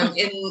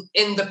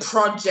 In the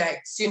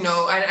projects, you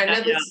know, and I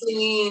never Yeah.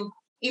 seen,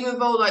 even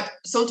though like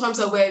sometimes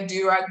I wear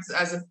durags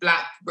as a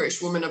black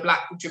British woman, a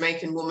black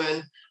Jamaican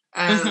woman,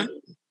 Mhm.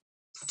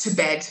 to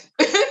bed.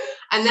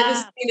 I never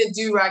seen a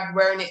durag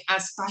wearing it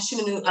as fashion,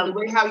 and the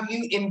way how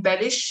you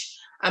embellish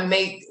and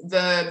make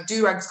the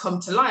durags come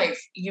to life,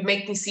 you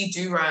make me see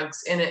durags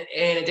in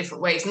a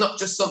different way. It's not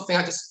just something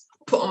I just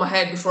put on my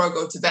head before I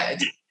go to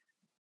bed.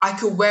 I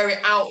could wear it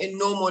out in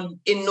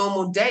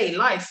normal day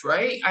life,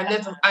 right? I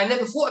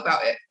never thought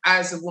about it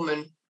as a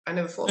woman. I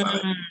never thought about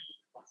it.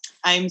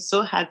 I'm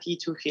so happy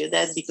to hear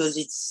that because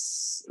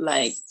it's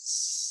like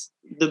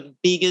the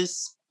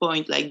biggest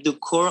point, like the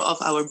core of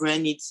our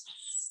brand. It's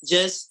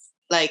just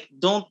like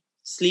don't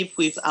sleep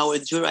with our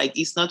durag.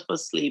 It's not for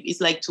sleep.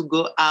 It's like to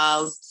go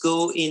out,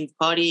 go in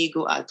party,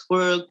 go at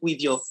work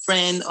with your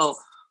friend or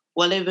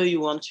whatever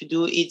you want to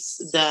do. It's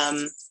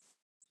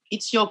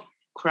your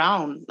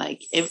crown,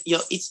 like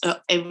it's an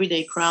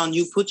everyday crown.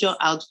 You put your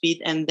outfit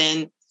and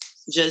then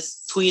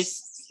just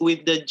twist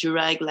with the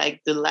durag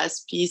like the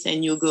last piece,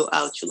 and you go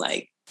out. You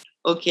like,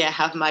 okay, I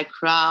have my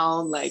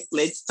crown. Like,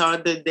 let's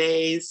start the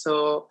day.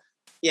 So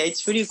yeah,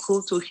 it's really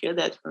cool to hear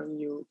that from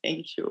you.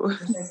 Thank you.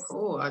 Okay,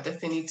 cool. I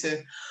definitely need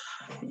to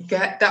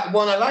get that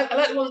one. I like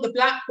the one, the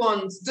black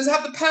ones. Does it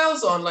have the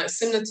pearls on, like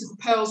similar to the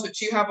pearls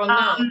which you have on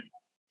now?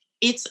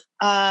 It's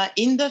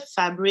in the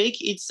fabric.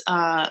 It's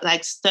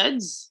like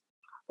studs.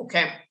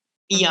 Okay.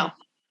 Yeah.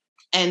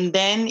 And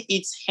then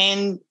it's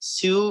hand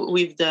sew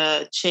with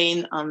the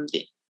chain on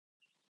the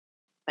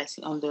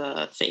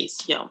face.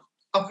 Yeah.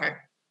 Okay.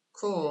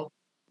 Cool.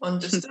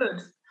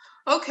 Understood.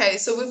 Okay,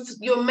 so with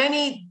your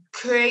many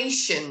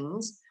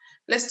creations,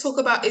 let's talk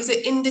about, is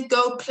it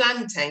indigo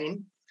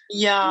plantain?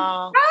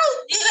 Yeah.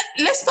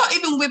 Let's start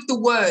even with the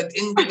word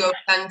indigo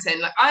plantain.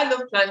 Like I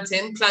love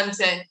plantain.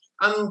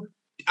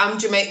 I'm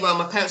Jamaican. Well,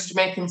 my parents are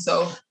Jamaican,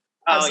 so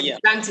I say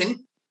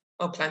plantain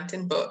or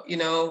plantain. But you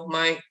know,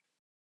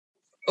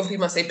 other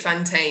people might say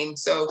plantain.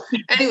 So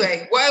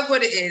anyway, whatever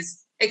it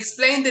is,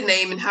 explain the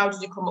name and how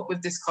did you come up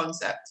with this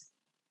concept?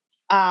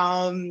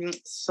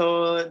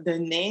 So the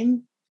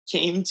name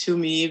came to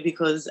me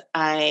because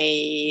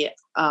I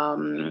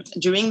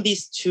during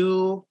these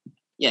two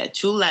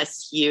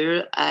last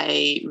year,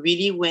 I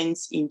really went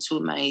into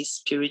my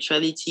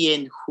spirituality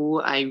and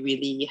who I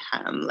really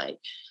am, like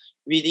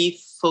really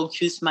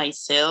focus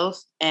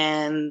myself,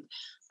 and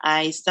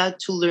I start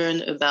to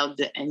learn about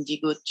the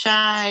indigo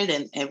child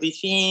and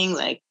everything,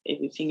 like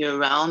everything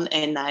around,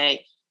 and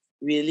I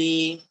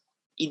really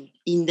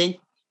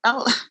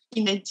I'll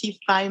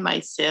identify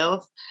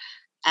myself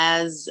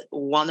as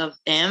one of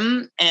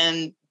them.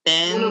 And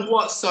then One of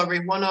what?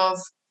 Sorry, one of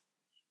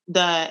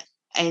the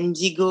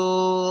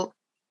indigo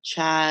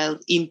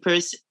child,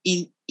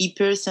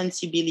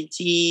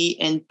 hypersensibility,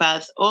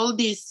 empath, all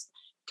these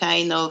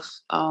kind of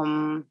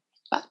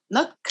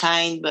not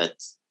kind, but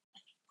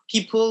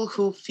people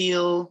who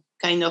feel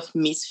kind of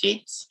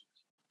misfits,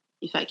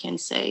 if I can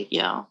say,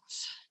 yeah.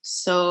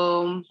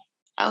 So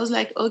I was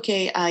like,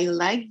 okay, I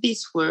like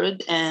this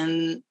word,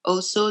 and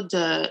also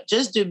the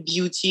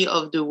beauty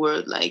of the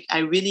word. Like I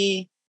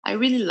really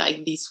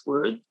like this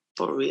word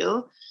for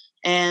real,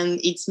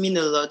 and it's mean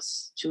a lot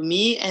to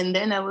me. And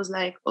then I was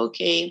like,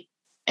 okay,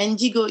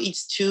 indigo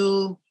it's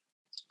too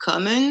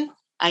common.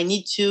 I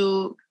need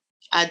to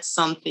add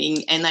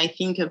something, and I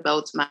think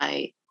about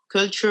my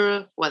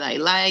culture, what I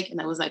like,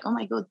 and I was like, oh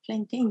my god,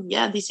 plantain!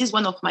 Yeah, this is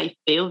one of my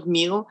favorite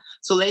meal.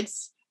 So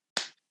let's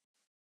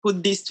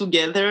put this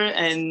together,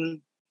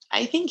 and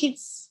I think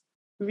it's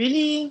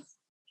really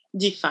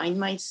define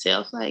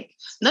myself, like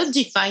not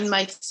define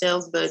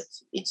myself, but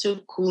it's a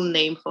cool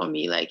name for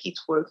me, like it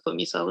worked for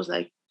me. So I was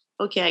like,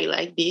 okay, I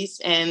like this.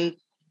 And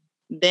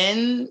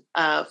then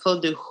for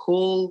the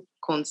whole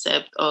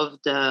concept of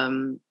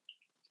the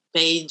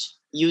page,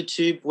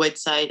 YouTube,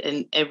 website,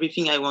 and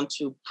everything I want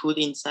to put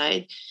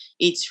inside,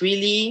 it's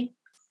really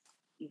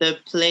the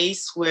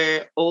place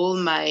where all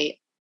my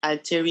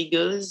alter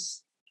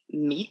egos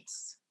meet,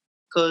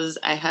 because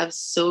I have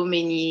so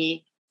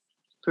many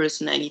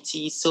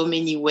personalities, so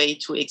many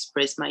ways to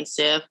express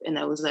myself. And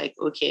I was like,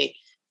 okay,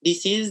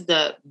 this is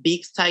the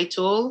big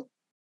title,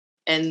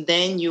 and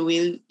then you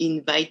will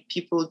invite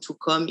people to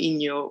come in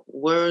your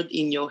world,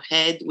 in your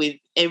head, with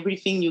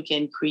everything you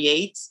can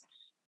create.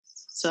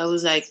 So I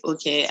was like,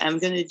 okay, I'm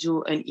going to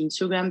do an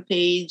Instagram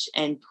page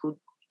and put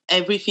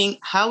everything,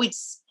 how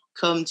it's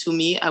come to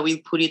me, I will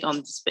put it on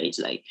this page.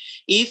 Like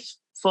if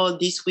for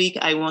this week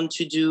I want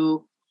to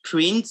do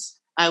prints,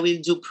 I will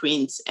do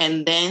prints.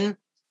 And then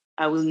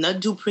I will not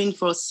do print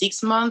for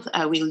 6 months.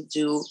 I will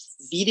do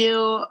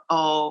video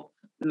or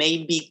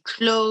maybe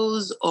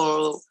clothes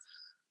or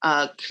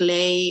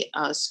clay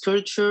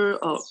sculpture,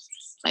 or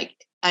like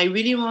I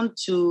really want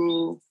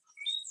to,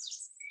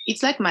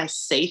 it's like my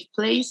safe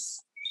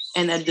place,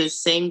 and at the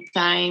same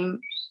time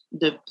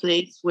the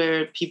place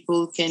where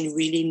people can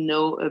really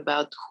know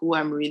about who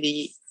I'm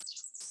really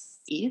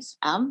who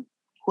I'm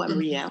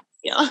really am.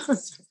 Yeah.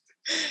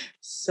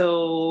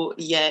 So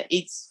yeah,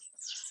 it's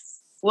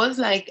was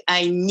like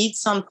I need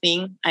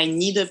something, I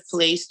need a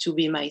place to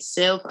be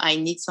myself, I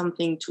need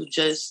something to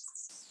just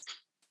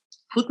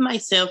put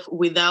myself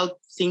without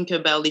think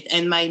about it.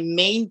 And my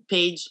main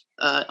page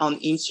on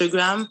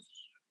Instagram,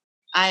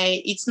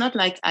 it's not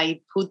like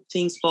I put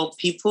things for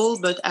people,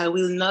 but I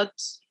will not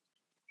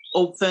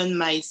open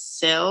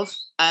myself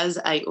as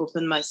I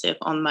open myself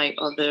on my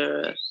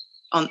other,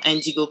 on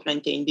Indigo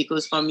Plantain,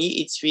 because for me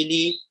it's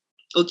really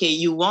okay.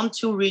 You want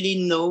to really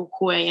know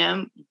who I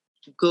am,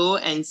 go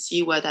and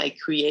see what I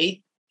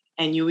create,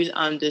 and you will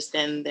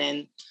understand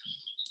then.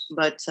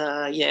 But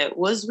yeah, it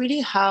was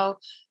really how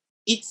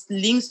it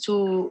links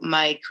to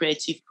my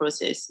creative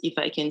process, if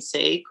I can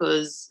say,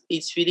 because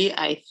it's really,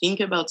 I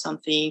think about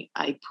something,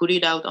 I put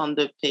it out on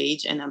the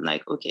page, and I'm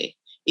like, okay,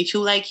 if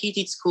you like it,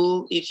 it's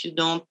cool. If you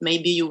don't,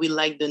 maybe you will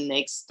like the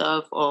next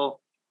stuff or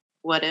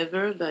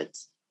whatever. But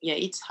yeah,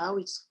 it's how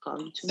it's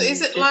come to So me.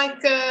 is it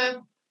like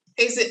a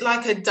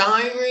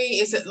diary?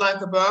 Is it like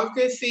a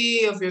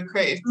biography of your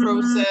creative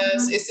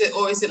process? Is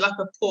it like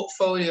a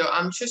portfolio?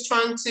 I'm just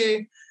trying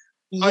to,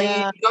 are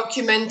you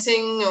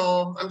documenting,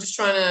 or I'm just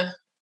trying to...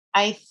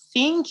 I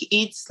think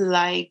it's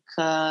like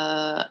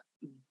a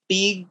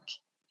big,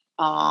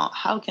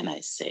 how can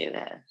I say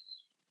that?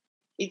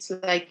 It's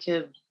like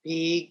a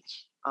big,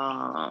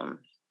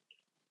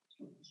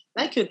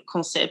 like a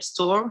concept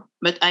store,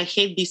 but I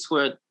hate this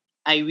word.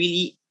 I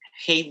really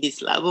hate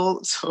this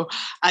label. So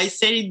I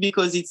said it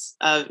because it's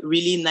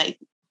really nice.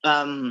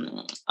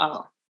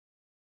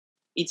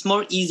 It's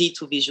more easy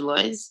to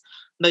visualize.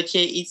 But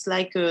yeah, it's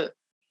like a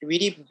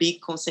really big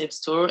concept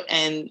store,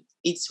 and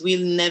it will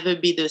never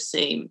be the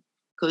same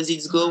because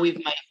it's go with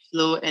my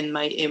flow and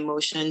my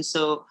emotion.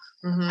 So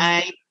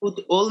I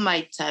put all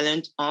my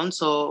talent on.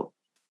 So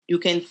you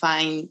can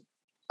find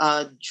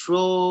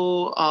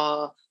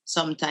draw,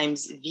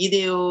 sometimes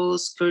video,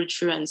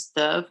 sculpture and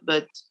stuff.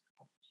 But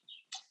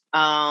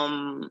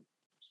I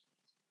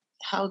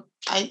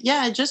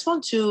just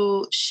want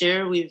to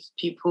share with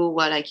people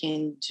what I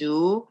can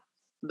do,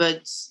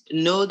 but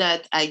know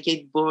that I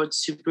get bored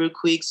super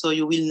quick, so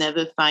you will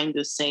never find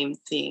the same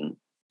thing.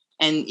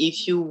 And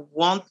if you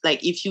want,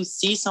 like if you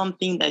see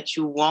something that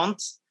you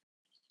want,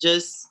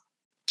 just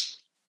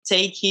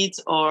take it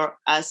or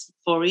ask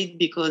for it,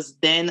 because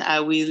then I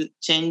will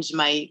change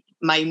my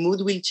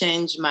mood will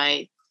change,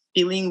 my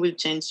feeling will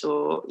change,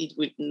 so it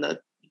will not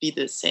be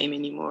the same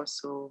anymore.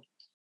 So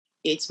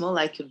it's more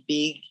like a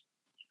big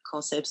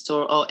concept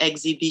store or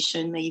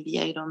exhibition, maybe,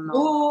 I don't know.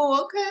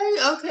 Oh,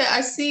 okay.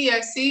 I see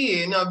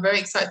you. No, I'm very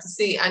excited to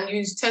see. And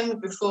you told me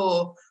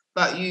before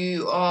that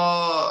you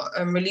are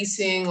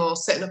releasing or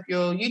setting up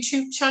your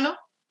YouTube channel.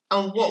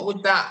 And what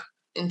would that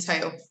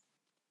entail?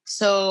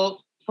 So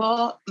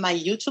for my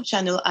YouTube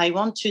channel, I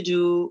want to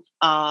do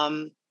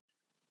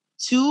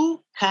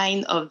two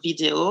kind of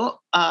video.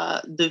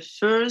 The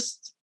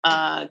first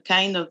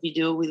kind of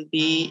video will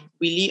be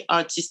really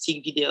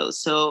artistic video.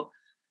 So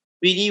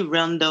really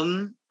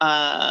random,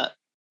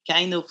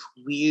 kind of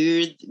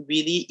weird,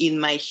 really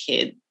in my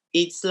head.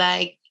 It's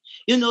like,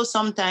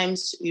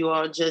 sometimes you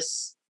are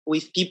just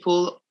with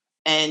people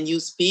and you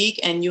speak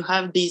and you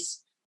have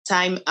this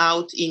time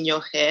out in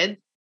your head,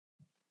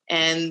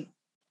 and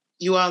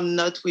you are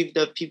not with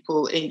the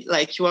people, and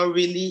like you are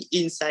really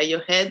inside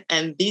your head.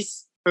 And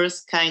this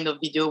first kind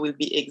of video will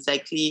be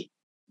exactly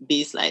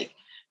this, like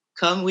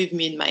come with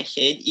me in my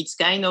head. It's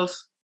kind of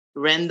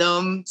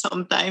random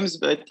sometimes,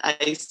 but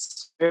I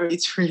swear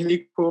it's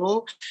really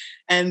cool.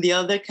 And the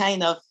other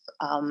kind of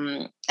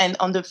and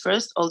on the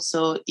first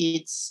also,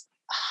 it's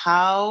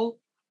how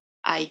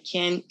I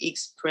can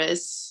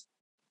express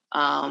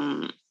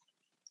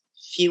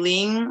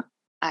feeling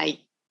I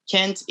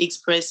can't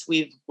express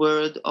with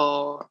word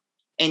or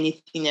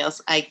anything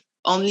else. I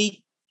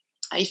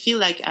feel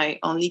like I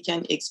only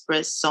can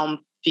express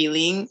some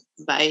feeling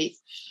by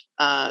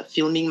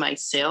filming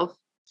myself,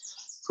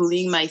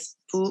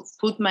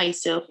 put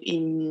myself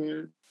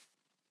in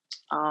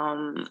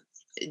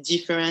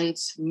different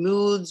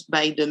moods,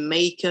 by the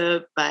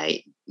makeup,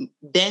 by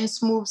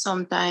dance moves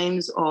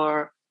sometimes,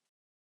 or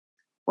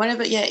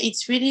whatever. Yeah,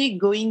 it's really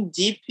going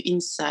deep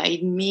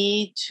inside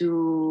me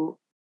to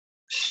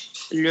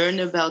learn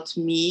about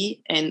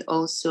me, and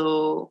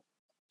also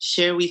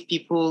share with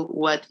people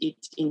what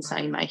it's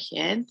inside my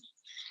head.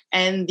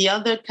 And the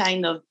other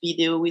kind of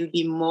video will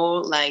be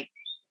more like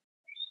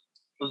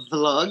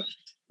vlog,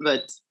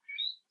 but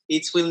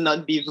it will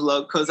not be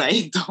vlog because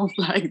I don't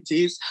like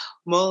this.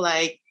 More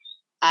like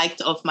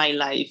act of my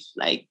life.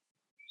 Like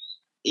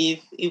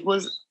if it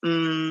was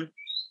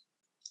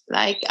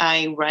like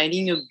I'm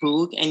writing a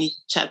book and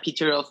it's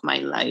chapter of my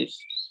life.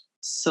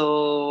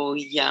 So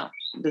yeah,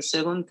 the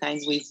second kind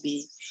will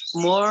be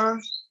more.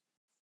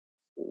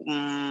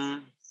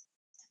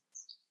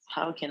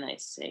 How can I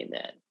say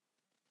that?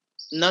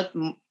 Not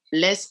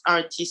less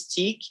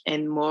artistic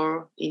and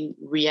more in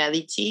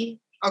reality.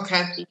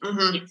 Okay.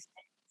 Mm-hmm.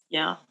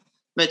 Yeah,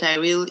 but I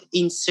will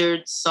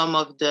insert some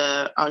of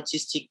the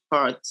artistic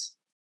parts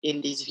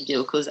in this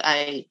video because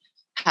I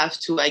have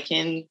to. I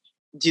can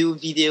do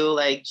video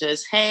like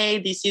just, hey,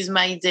 this is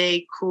my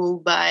day, cool,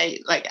 bye.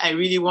 Like I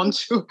really want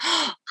to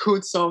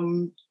put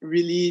some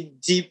really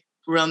deep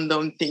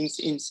random things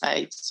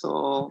inside.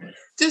 So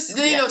just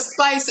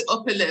spice it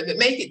up a little bit,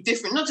 make it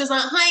different, not just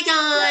like, hi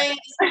guys,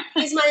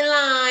 here's my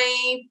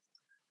life,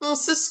 well,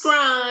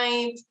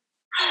 subscribe.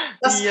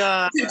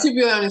 To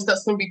be honest,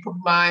 that's going to be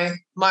probably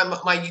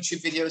my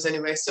YouTube videos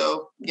anyway.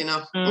 So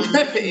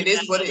it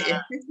is what it is.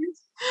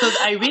 Because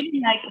I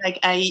really like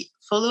I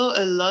follow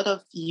a lot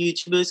of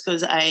YouTubers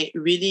because I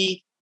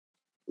really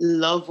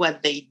love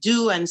what they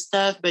do and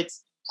stuff. But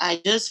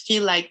I just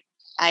feel like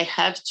I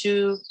have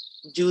to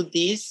do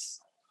this.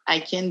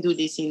 I can do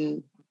this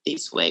in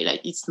this way.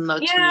 Like it's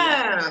not me.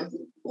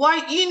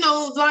 Why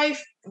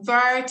life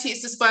variety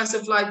is the spice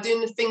of life. Doing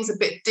the things a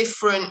bit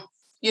different.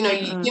 We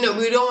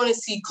don't want to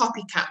see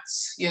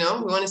copycats, we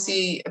want to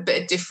see a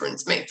bit of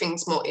difference, make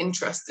things more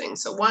interesting.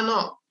 So why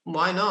not?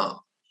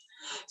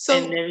 So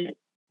and there is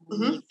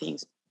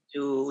things to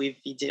do with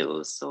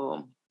videos.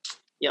 So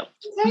yeah.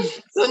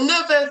 So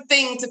another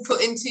thing to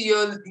put into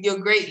your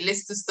great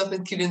list of stuff,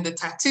 including the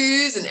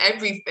tattoos and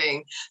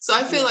everything. So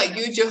I feel like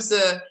you're just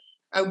a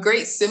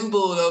great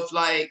symbol of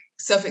like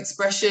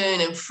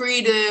self-expression and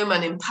freedom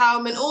and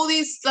empowerment, all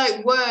these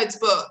like words,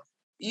 but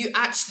you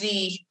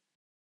actually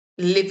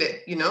live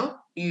it, you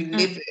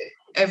live it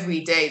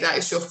every day. That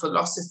is your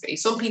philosophy.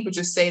 Some people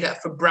just say that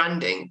for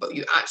branding, but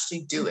you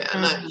actually do it.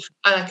 And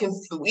I can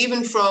feel,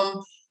 even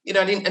from,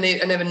 I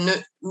never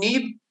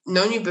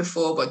known you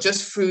before, but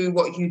just through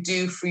what you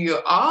do through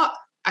your art,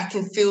 I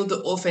can feel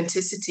the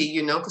authenticity,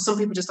 because some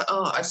people just like,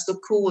 oh, I just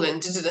look cool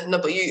and no,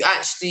 but you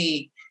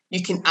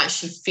can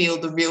actually feel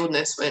the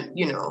realness when,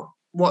 and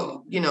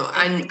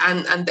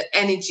the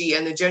energy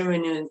and the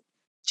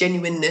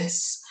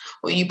genuineness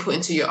what you put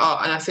into your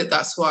art. And I think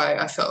that's why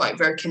I felt like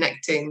very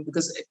connecting,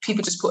 because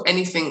people just put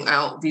anything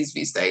out these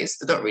days.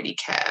 They don't really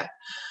care.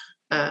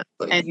 It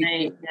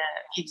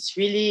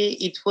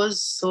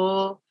was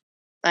so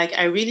like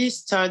I really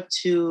start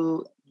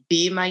to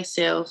be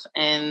myself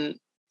and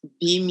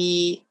be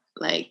me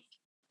like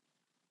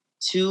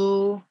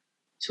 1.5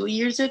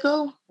 years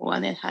ago,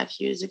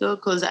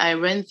 because I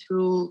went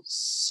through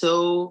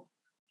so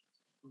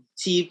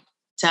deep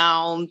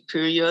down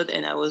period,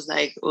 and I was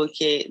like,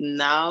 okay,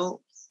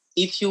 now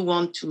if you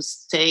want to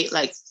stay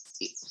like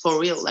for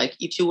real, like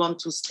if you want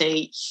to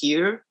stay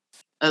here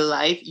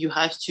alive, you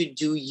have to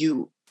do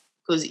you,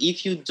 because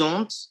if you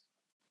don't,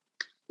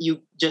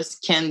 you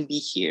just can't be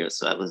here.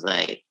 So I was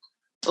like,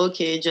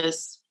 okay,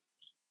 just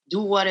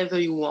do whatever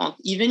you want,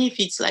 even if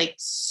it's like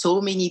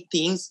so many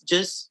things,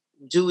 just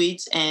do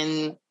it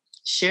and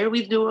share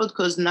with the world,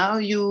 because now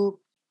you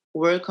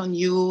work on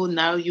you,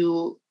 now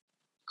you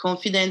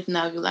confident,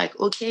 now you're like,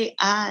 okay,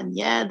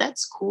 yeah,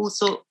 that's cool,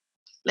 so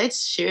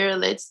let's share,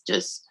 let's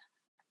just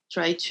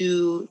try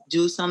to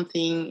do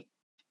something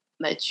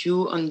that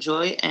you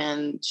enjoy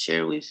and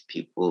share with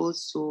people.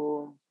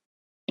 So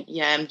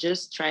yeah, I'm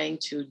just trying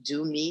to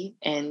do me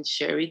and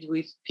share it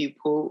with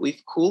people,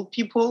 with cool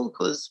people,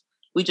 because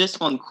we just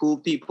want cool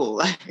people.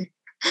 Like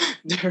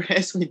the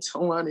rest, we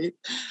don't want it.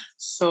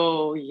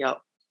 So yeah,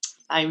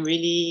 I'm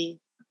really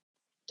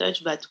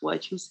touched by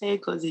what you say,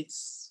 because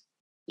it's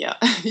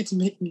it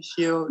makes me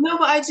feel. No,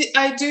 but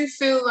I do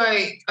feel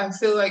like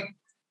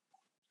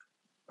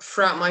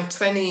throughout my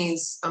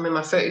 20s, I'm in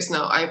my 30s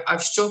now,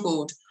 I've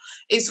struggled.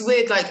 It's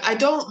weird, like I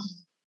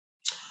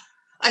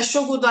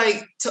struggled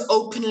like to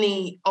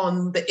openly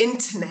on the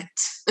internet.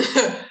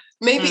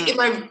 Maybe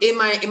in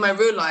my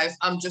real life,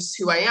 I'm just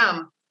who I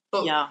am.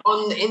 But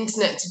on the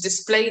internet, to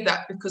display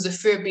that because of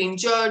fear of being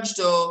judged,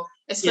 or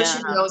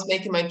especially when I was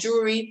making my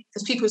jewelry,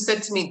 because people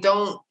said to me,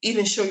 don't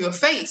even show your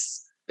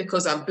face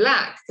because I'm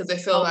Black, because they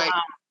feel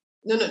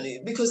no,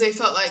 because they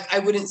felt like I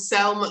wouldn't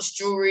sell much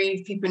jewelry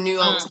if people knew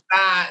I was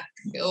Black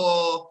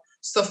or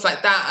stuff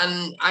like that.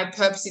 And I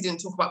purposely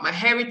didn't talk about my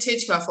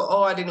heritage, because I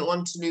thought, I didn't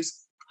want to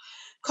lose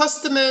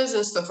customers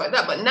and stuff like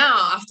that. But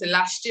now, after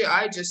last year,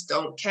 I just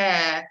don't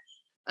care,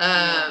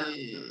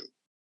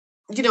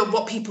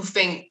 what people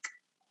think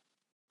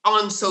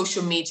on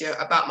social media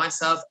about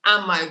myself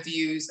and my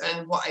views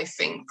and what I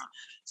think.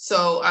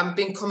 So I'm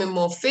becoming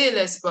more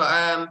fearless,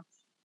 but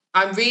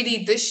I'm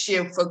really this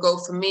year for goal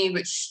for me,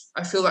 which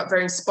I feel like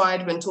very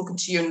inspired when talking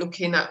to you and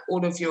looking at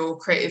all of your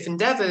creative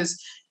endeavors,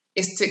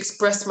 is to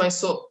express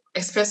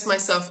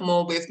myself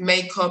more with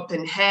makeup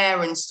and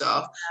hair and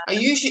stuff. I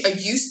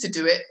used to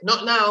do it,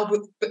 not now,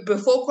 but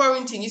before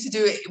quarantine, used to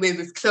do it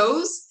with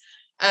clothes.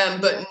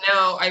 But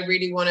now I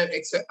really want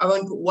to I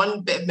want to put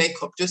one bit of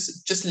makeup,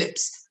 just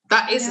lips.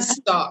 That is a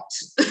start.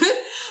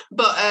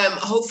 But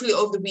hopefully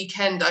over the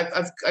weekend,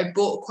 I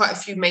bought quite a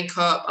few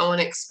makeup. I want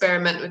to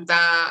experiment with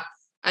that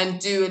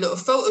and do a little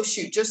photo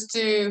shoot just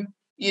to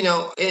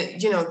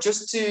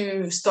just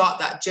to start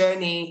that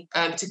journey,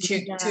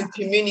 to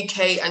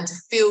communicate and to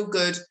feel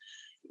good.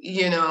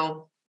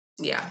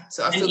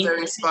 So I feel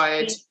very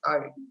inspired.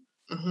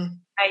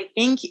 I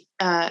think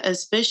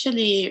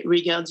especially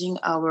regarding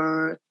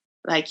our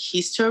like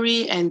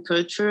history and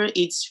culture,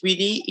 it's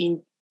really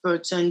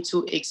important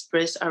to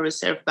express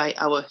ourselves by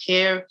our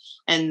hair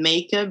and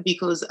makeup,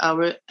 because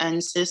our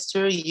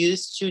ancestors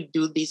used to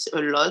do this a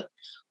lot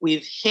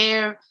with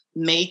hair,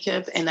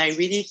 makeup, and I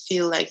really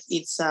feel like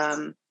it's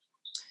I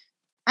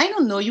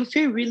don't know, you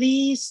feel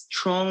really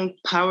strong,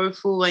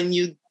 powerful when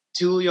you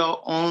do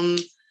your own,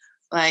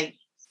 like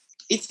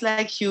it's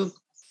like you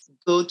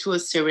go to a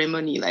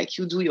ceremony, like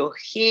you do your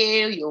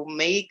hair, your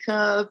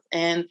makeup,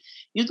 and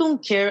you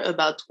don't care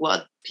about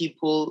what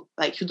people,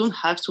 like you don't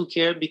have to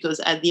care, because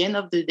at the end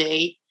of the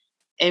day,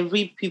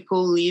 every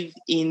people live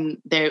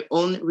in their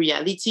own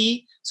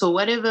reality. So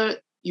whatever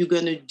you're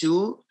gonna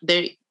do,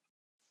 they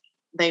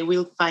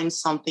will find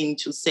something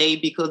to say,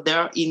 because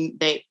they're in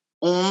their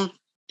own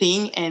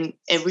thing and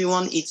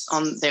everyone is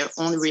on their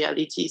own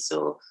reality.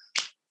 So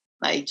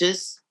like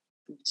just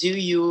do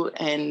you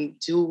and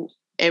do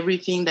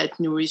everything that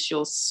nourish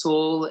your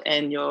soul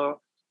and your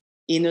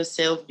inner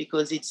self,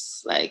 because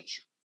it's like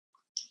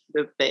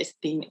the best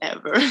thing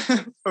ever.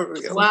 For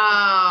real.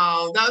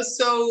 Wow, that was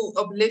so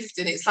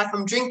uplifting. It's like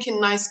I'm drinking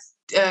nice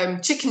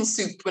chicken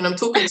soup when I'm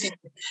talking to you,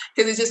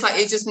 because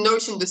it's just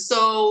nourishing the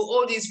soul,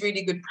 all these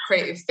really good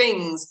creative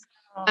things.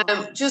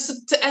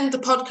 Just to end the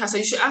podcast,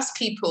 I should ask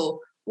people,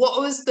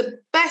 what was the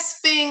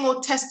best thing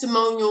or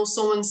testimonial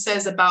someone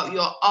says about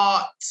your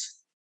art,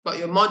 about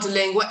your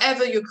modeling,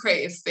 whatever your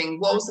creative thing?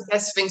 What was the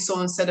best thing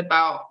someone said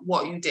about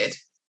what you did?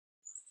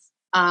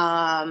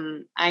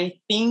 I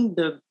think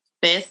the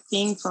best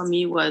thing for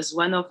me was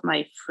one of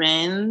my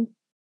friends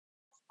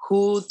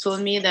who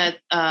told me that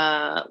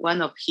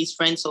one of his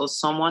friends or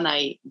someone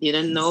I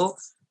didn't know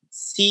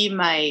see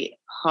my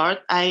heart.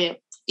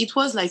 It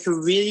was like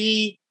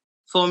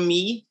for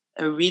me,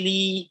 a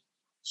really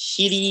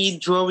shitty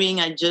drawing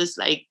I just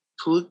like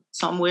put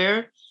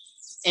somewhere.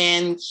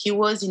 And he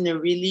was in a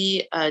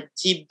really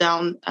deep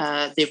down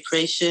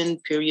depression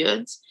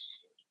period.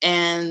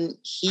 And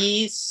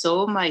he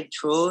saw my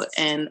draw,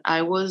 and I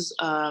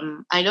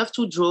love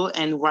to draw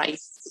and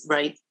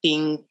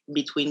writing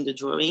between the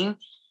drawing.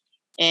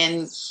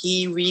 And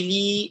he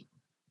really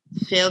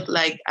felt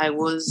like I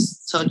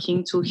was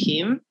talking to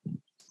him.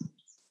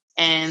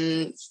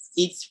 And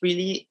it's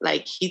really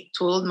like he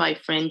told my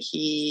friend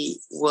he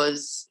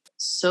was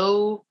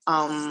so,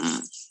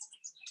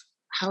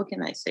 how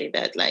can I say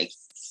that? Like,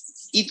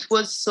 it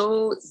was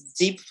so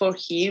deep for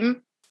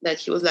him that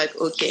he was like,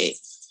 okay,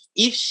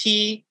 if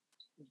she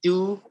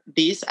do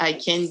this, I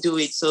can do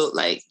it. So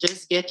like,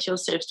 just get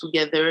yourself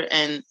together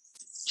and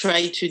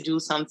try to do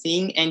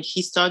something. And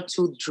he started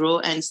to draw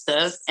and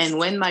stuff. And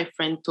when my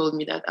friend told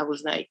me that,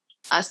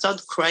 I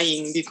started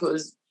crying,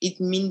 because it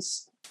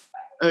means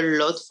a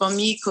lot for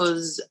me,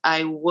 because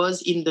I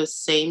was in the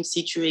same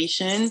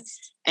situation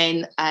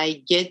and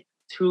I get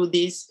through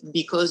this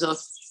because of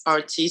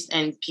artists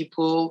and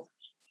people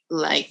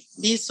like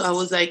this. So I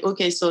was like,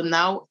 okay, so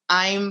now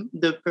I'm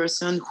the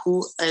person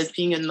who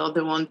helping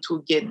another one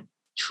to get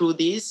through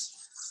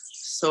this.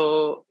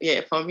 So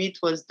yeah, for me it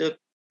was the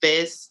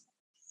best,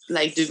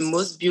 like the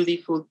most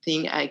beautiful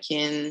thing I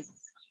can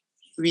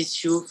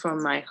receive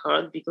from my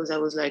heart, because I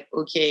was like,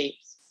 okay,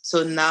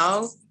 so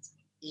now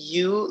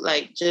you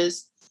like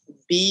just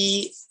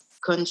be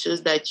conscious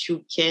that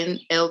you can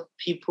help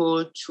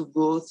people to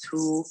go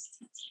through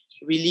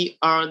really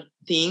hard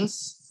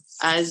things,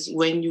 as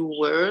when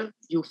you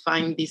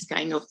find this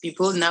kind of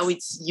people. Now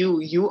it's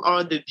you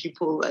are the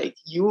people, like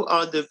you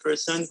are the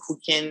person who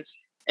can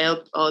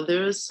help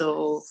others.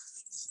 So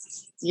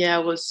yeah, I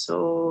was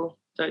so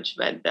touched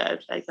by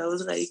that. Like I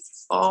was like,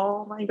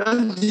 oh my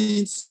god,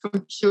 it's so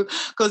cute.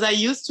 Because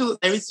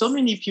there is so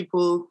many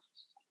people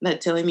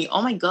that telling me,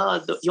 oh my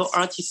god, your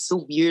art is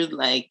so weird,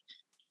 like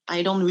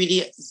I don't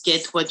really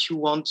get what you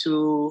want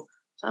to.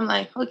 So I'm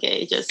like,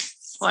 okay, just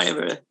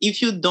whatever.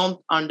 If you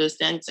don't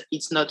understand,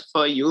 it's not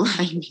for you.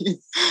 I mean,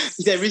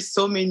 there is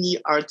so many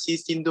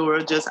artists in the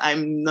world, just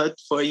I'm not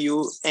for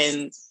you.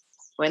 And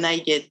when I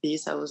get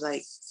this, I was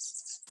like,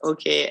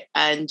 okay,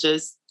 and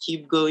just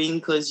keep going,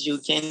 because you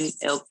can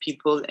help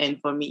people. And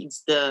for me,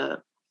 it's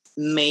the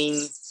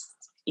main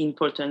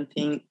important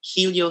thing.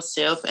 Heal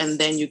yourself, and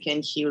then you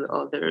can heal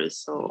others.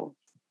 So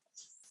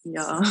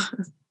yeah.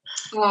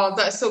 Oh,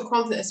 that's so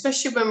confident,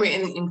 especially when we're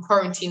in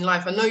quarantine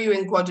life. I know you're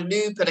in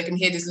Guadeloupe and I can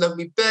hear these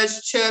lovely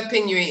birds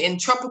chirping. You're in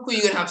tropical,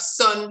 you're gonna have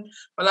sun,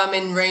 while I'm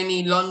in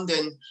rainy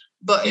London.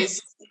 But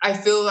I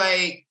feel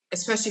like,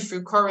 especially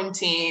through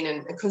quarantine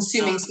and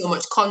consuming so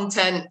much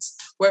content,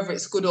 whether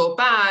it's good or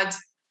bad,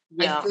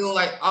 I Yeah. feel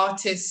like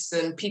artists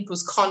and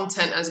people's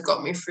content has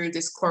got me through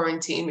this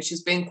quarantine, which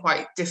has been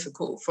quite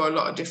difficult for a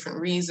lot of different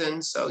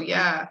reasons. So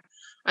yeah.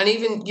 And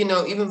even,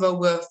 even though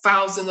we're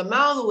thousands of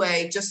miles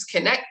away, just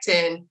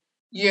connecting,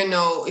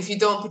 if you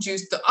don't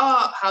produce the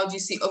art, how do you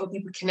see other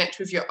people connect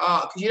with your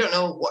art? Because you don't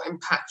know what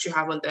impact you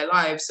have on their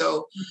lives.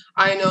 So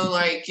I know,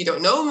 like, you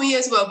don't know me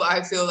as well, but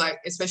I feel like,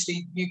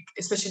 especially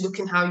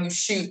looking how you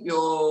shoot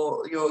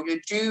your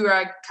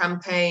do-rag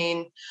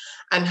campaign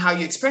and how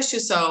you express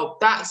yourself,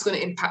 that's going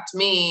to impact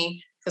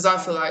me, because I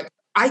feel like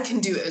I can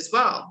do it as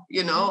well.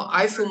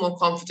 I feel more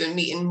confident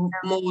meeting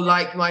more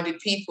like-minded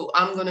people.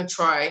 I'm going to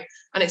try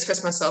and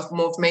express myself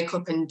more with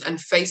makeup and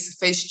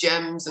face-to-face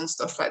gems and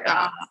stuff like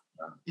that.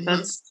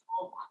 That's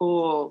so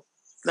cool.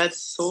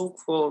 That's so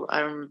cool.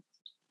 I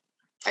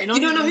You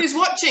don't know who's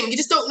watching. You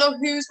just don't know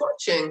who's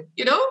watching,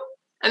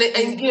 And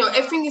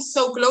everything is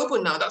so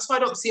global now. That's why I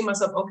don't see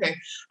myself, okay,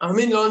 I'm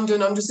in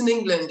London, I'm just in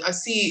England. I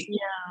see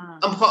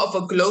I'm part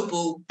of a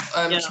global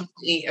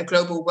community, a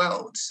global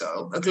world,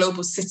 so a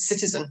global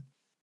citizen.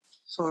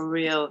 For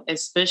real,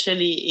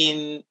 especially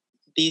in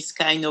this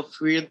kind of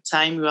weird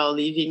time we are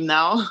living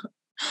now.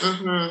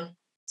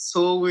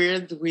 So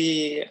weird.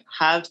 We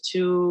have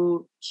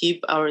to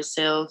keep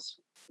ourselves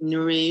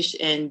nourished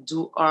and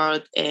do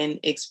art and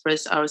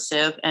express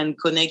ourselves and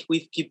connect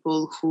with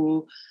people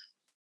who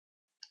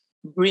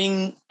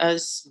bring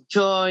us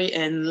joy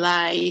and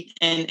light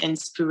and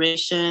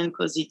inspiration,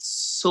 because it's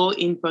so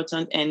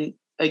important. And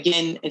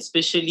again,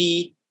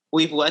 especially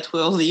with what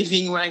we're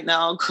living right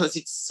now, because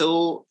it's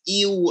so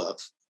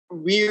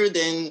weird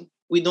and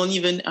we don't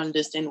even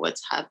understand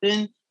what's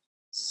happened.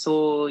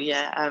 So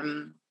yeah,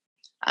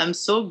 I'm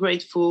so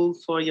grateful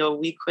for your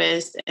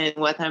request and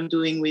what I'm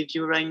doing with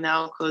you right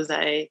now, because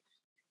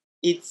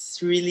it's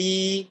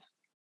really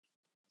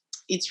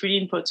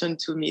important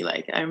to me.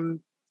 Like,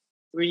 I'm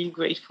really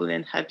grateful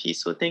and happy.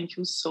 So thank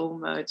you so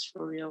much,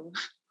 for real.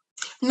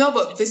 No,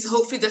 but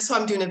hopefully that's why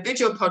I'm doing a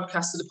video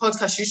podcast. So the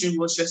podcast usually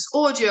was just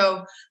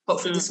audio.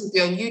 Hopefully this will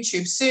be on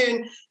YouTube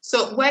soon.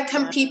 So where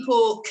can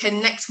people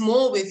connect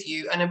more with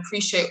you and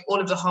appreciate all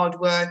of the hard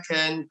work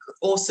and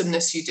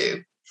awesomeness you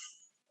do?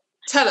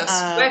 Tell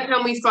us, where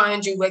can we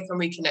find you? Where can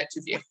we connect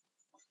with you?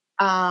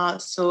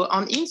 So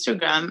on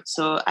Instagram,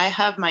 so I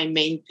have my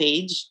main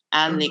page,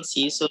 Anne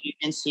Lexie, so you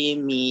can see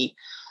me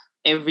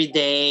every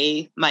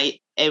day, my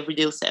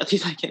everyday self,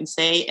 if I can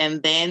say,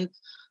 and then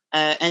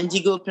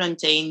Indigo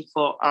Plantain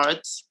for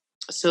art.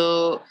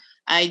 So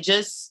I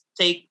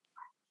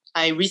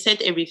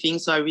reset everything.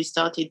 So I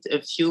restarted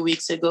a few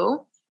weeks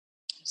ago.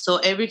 So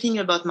everything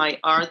about my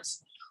art,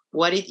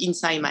 what is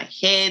inside my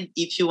head,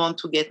 if you want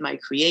to get my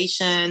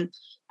creation,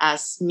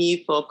 ask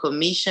me for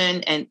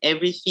commission and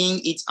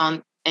everything, it's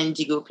on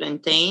Indigo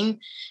Plantain.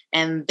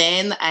 And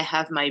then I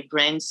have my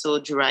brand, so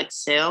Direct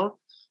Sale.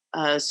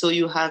 So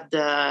you have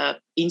the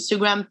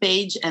Instagram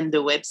page and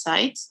the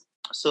website.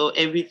 So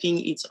everything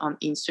is on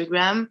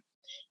Instagram.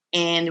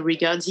 And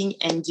regarding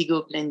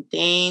Indigo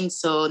Plantain,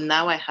 so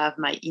now I have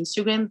my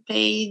Instagram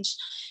page.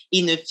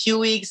 In a few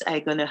weeks,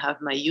 I'm going to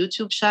have my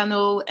YouTube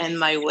channel and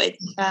my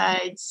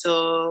website.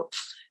 So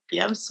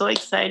yeah, I'm so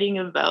excited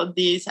about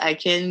this. I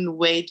can't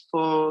wait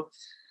for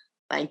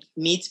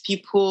meet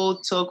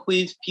people, talk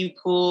with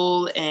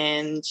people,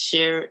 and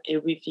share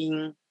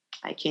everything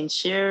I can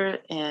share,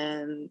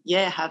 and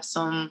have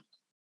some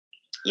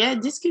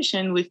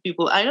discussion with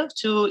people. I love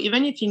to,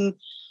 even if in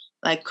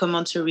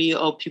commentary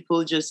or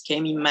people just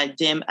came in my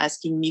DM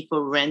asking me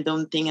for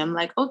random thing, I'm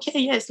like, okay,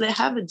 yes, let's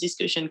have a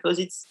discussion, because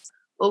it's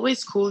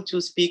always cool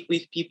to speak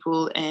with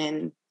people.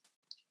 And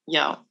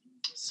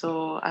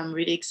so I'm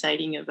really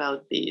excited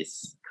about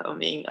this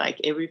coming,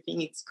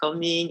 everything is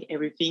coming,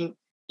 everything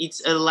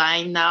it's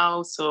aligned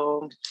now.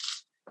 So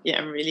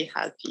I'm really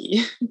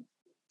happy.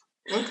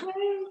 Okay.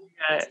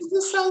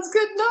 This sounds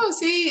good. No,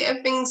 see,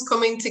 everything's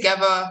coming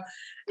together,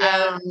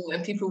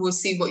 and people will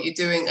see what you're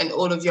doing and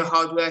all of your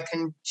hard work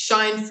and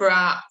shine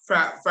throughout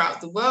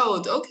the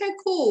world. Okay,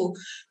 cool.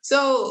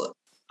 So,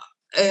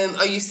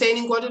 are you staying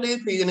in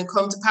Guadeloupe? Are you going to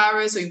come to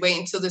Paris? Or are you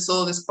waiting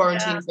until this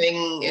quarantine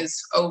thing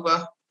is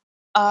over?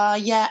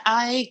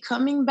 I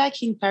coming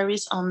back in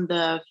Paris on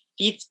the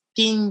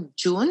 15th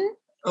June.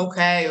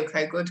 Okay,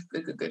 good.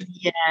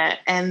 Yeah,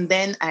 and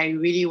then I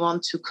really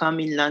want to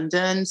come in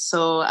London,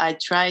 so I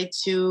try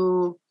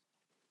to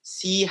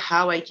see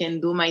how I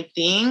can do my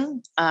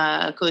thing,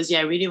 because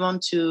I really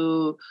want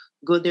to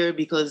go there,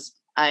 because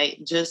I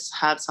just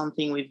have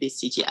something with this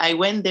city. I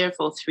went there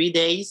for 3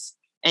 days,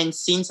 and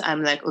since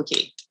I'm like,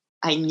 okay,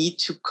 I need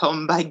to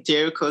come back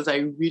there, because I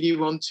really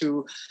want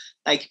to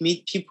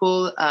meet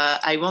people.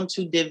 I want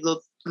to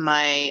develop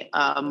my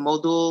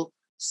model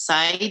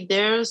side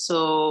there,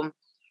 so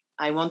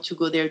I want to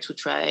go there to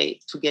try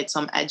to get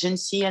some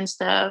agency and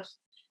stuff.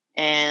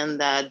 and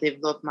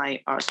develop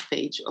my art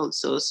page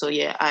also. So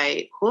yeah,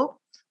 I hope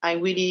I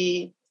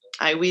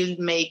will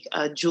make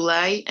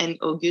July and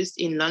August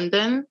in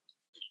London,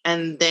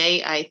 and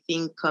they I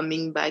think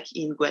coming back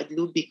in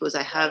Guadeloupe because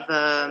I have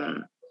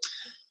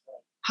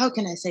how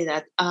can I say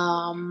that?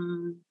 Oh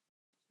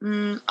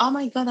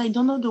my god, I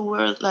don't know the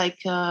word,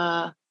 like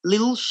a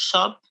little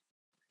shop.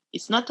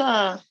 It's not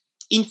a,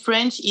 in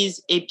French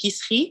is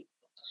épicerie,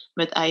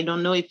 but I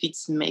don't know if it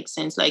makes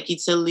sense. Like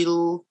it's a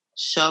little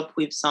shop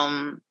with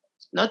some,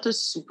 not a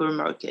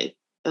supermarket,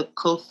 a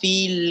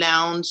coffee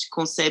lounge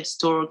concept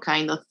store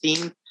kind of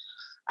thing.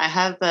 I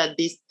have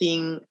this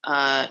thing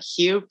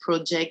here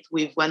project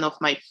with one of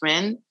my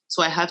friends,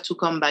 so I have to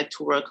come back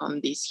to work on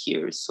this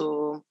here.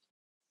 So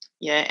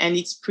yeah, and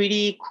it's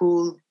pretty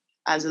cool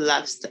as a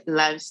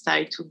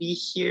lifestyle to be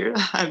here.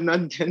 I'm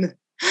not gonna,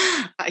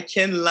 I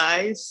can't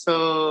lie.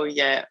 So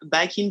yeah,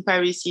 back in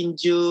Paris in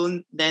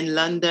June, then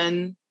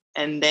London,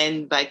 and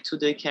then back to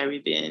the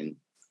Caribbean.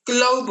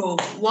 Global.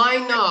 Why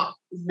not?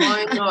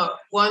 Why not?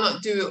 Why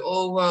not do it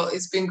all? Well,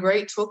 it's been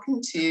great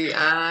talking to you,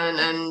 Anne,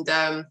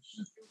 and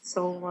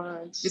so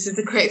much. This is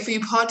the Create For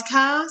You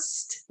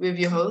podcast with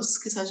your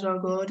host, Cassandra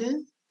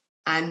Gordon,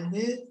 and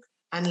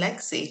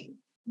Lexi.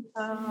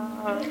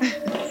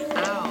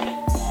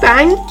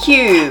 Thank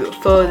you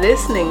for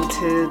listening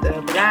to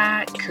the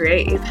Black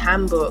Creative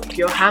Handbook,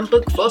 your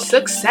handbook for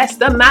success,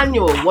 the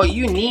manual, what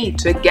you need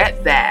to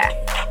get there.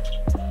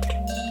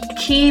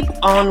 Keep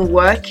on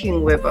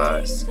working with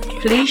us.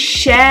 Please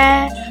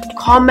share,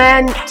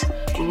 comment,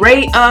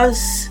 rate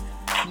us.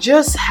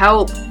 Just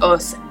help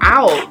us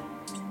out.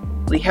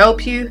 We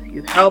help you,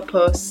 you help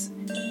us.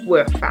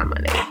 We're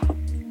family.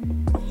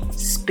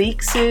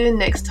 Speak soon,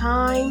 next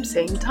time,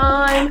 same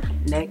time,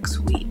 next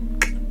week.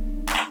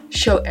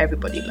 Show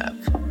everybody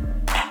love.